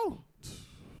to let go.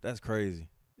 That's crazy.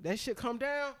 That shit come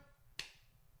down.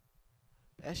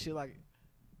 That shit like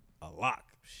a lock.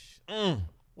 I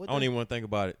don't even want to think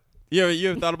about it. You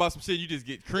ever thought about some shit? You just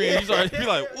get cringe. You be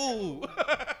like, ooh.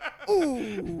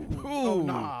 Ooh. Oh,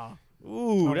 nah.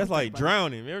 Ooh, that's like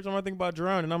drowning. Every time I think about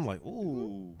drowning, I'm like,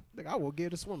 ooh. Like I will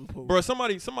get a swimming pool. Bro,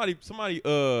 somebody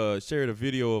shared a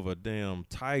video of a damn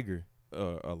tiger,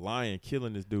 a lion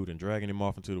killing this dude and dragging him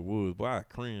off into the woods. Boy, I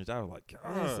cringed. I was like,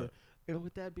 God. Listen, and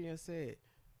with that being said,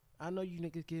 I know you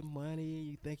niggas get money,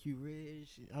 you think you rich.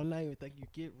 I'm not even think you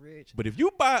get rich. But if you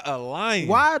buy a lion,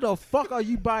 why the fuck are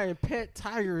you buying pet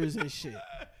tigers and shit?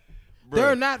 Bruh,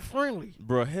 they're not friendly.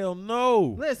 Bro, hell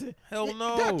no. Listen, hell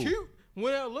no. They're cute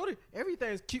when they're little.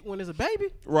 Everything's cute when it's a baby.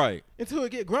 Right. Until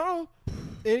it get grown, and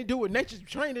it do what nature's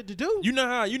trained it to do. You know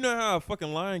how a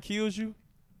fucking lion kills you?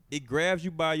 It grabs you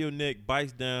by your neck,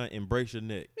 bites down, and breaks your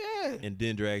neck. Yeah. And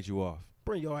then drags you off.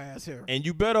 Bring your ass here. And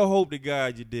you better hope to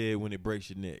God you're dead when it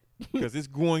breaks your neck. Because it's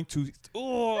going to,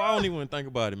 I don't even want to think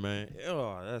about it, man.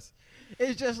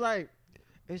 It's just like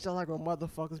when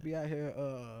motherfuckers be out here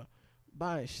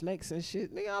buying snakes and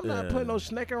shit. Nigga, I'm not putting no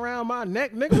snake around my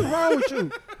neck. Nigga, what's wrong with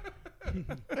you?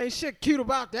 Ain't shit cute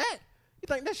about that. You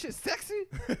think that shit sexy?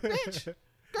 Bitch. Girl,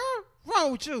 what's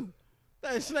wrong with you?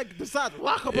 That snake decided to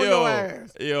lock up on your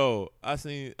ass. Yo, I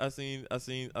seen some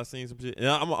shit. And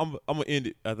I'm gonna end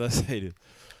it after I say this,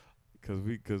 cause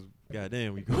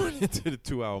goddamn, we going into the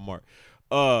 2-hour mark.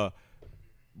 Where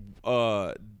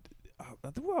I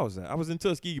was at? I was in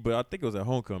Tuskegee, but I think it was at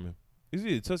homecoming. It was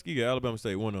either Tuskegee or Alabama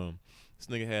State. One of them. This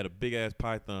nigga had a big ass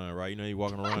python, right? You know, he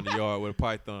walking around the yard with a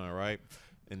python, right?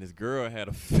 And this girl had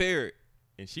a ferret,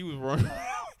 and she was running.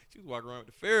 She was walking around with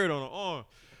the ferret on her arm.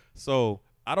 So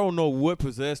I don't know what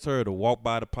possessed her to walk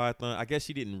by the python. I guess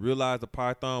she didn't realize the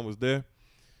python was there.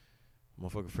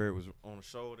 Motherfucking ferret was on the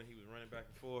shoulder. He was running back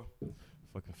and forth.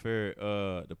 Fucking ferret.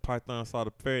 The python saw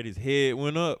the ferret. His head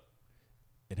went up.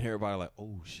 And everybody like,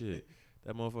 oh, shit.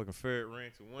 That motherfucking ferret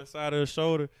ran to one side of her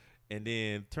shoulder and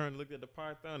then turned, looked at the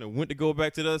python and went to go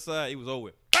back to the other side. He was over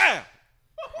it. Bam!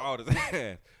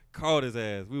 Called his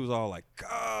ass. We was all like,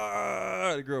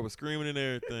 God. The girl was screaming and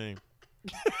everything.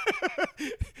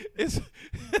 It's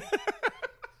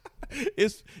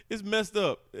messed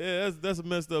up. Yeah, that's a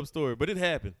messed up story, but it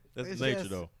happened. That's nature,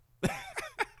 though.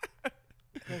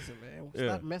 Listen, man,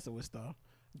 stop messing with stuff.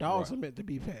 Dogs are meant to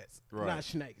be pets, not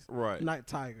snakes, not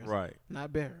tigers,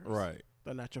 not bears.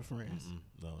 They're not your friends.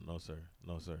 No, sir.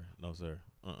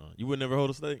 You would never hold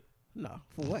a snake? No,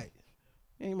 for what?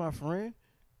 You ain't my friend.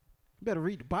 You better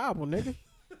read the Bible, nigga.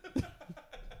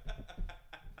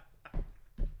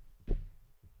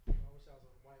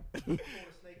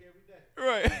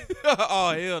 Right.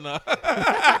 Oh, hell no.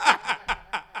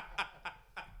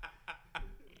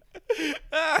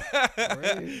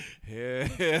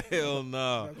 Hell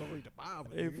no.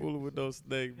 Ain't fooling with no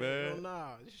snake, man. Hell nah.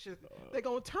 They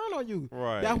gonna turn on you.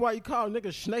 Right. That's why you call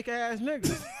niggas snake ass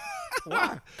niggas.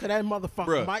 Why? Cause that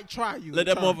motherfucker might try you. Let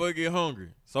that motherfucker get hungry.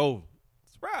 So,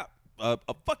 scrap. A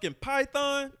fucking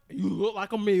python? You look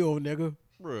like a meal, nigga.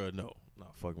 Bruh, no.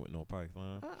 Not fucking with no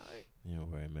python. All right.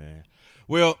 Anyway, man.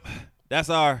 Well, that's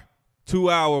our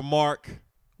 2-hour mark.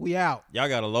 We out. Y'all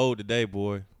got to load today,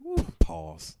 boy.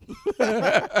 Pause.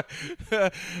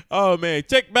 Oh, man.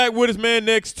 Check back with us, man,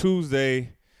 next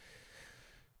Tuesday,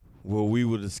 where we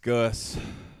will discuss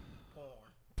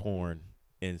porn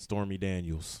and Stormy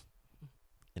Daniels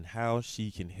and how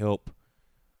she can help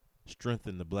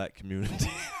strengthen the black community.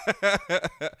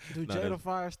 Do Jada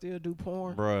Fire still do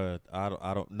porn? Bruh,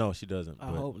 I don't know. She doesn't. I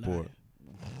hope not.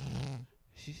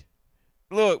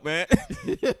 Look, man.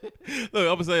 Look, I'm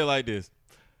going to say it like this.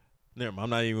 Never mind. I'm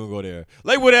not even going to go there.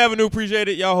 Lakewood Avenue, appreciate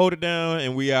it. Y'all hold it down,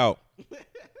 and we out.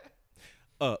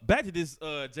 Back to this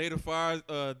Jada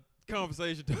Fire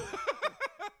conversation.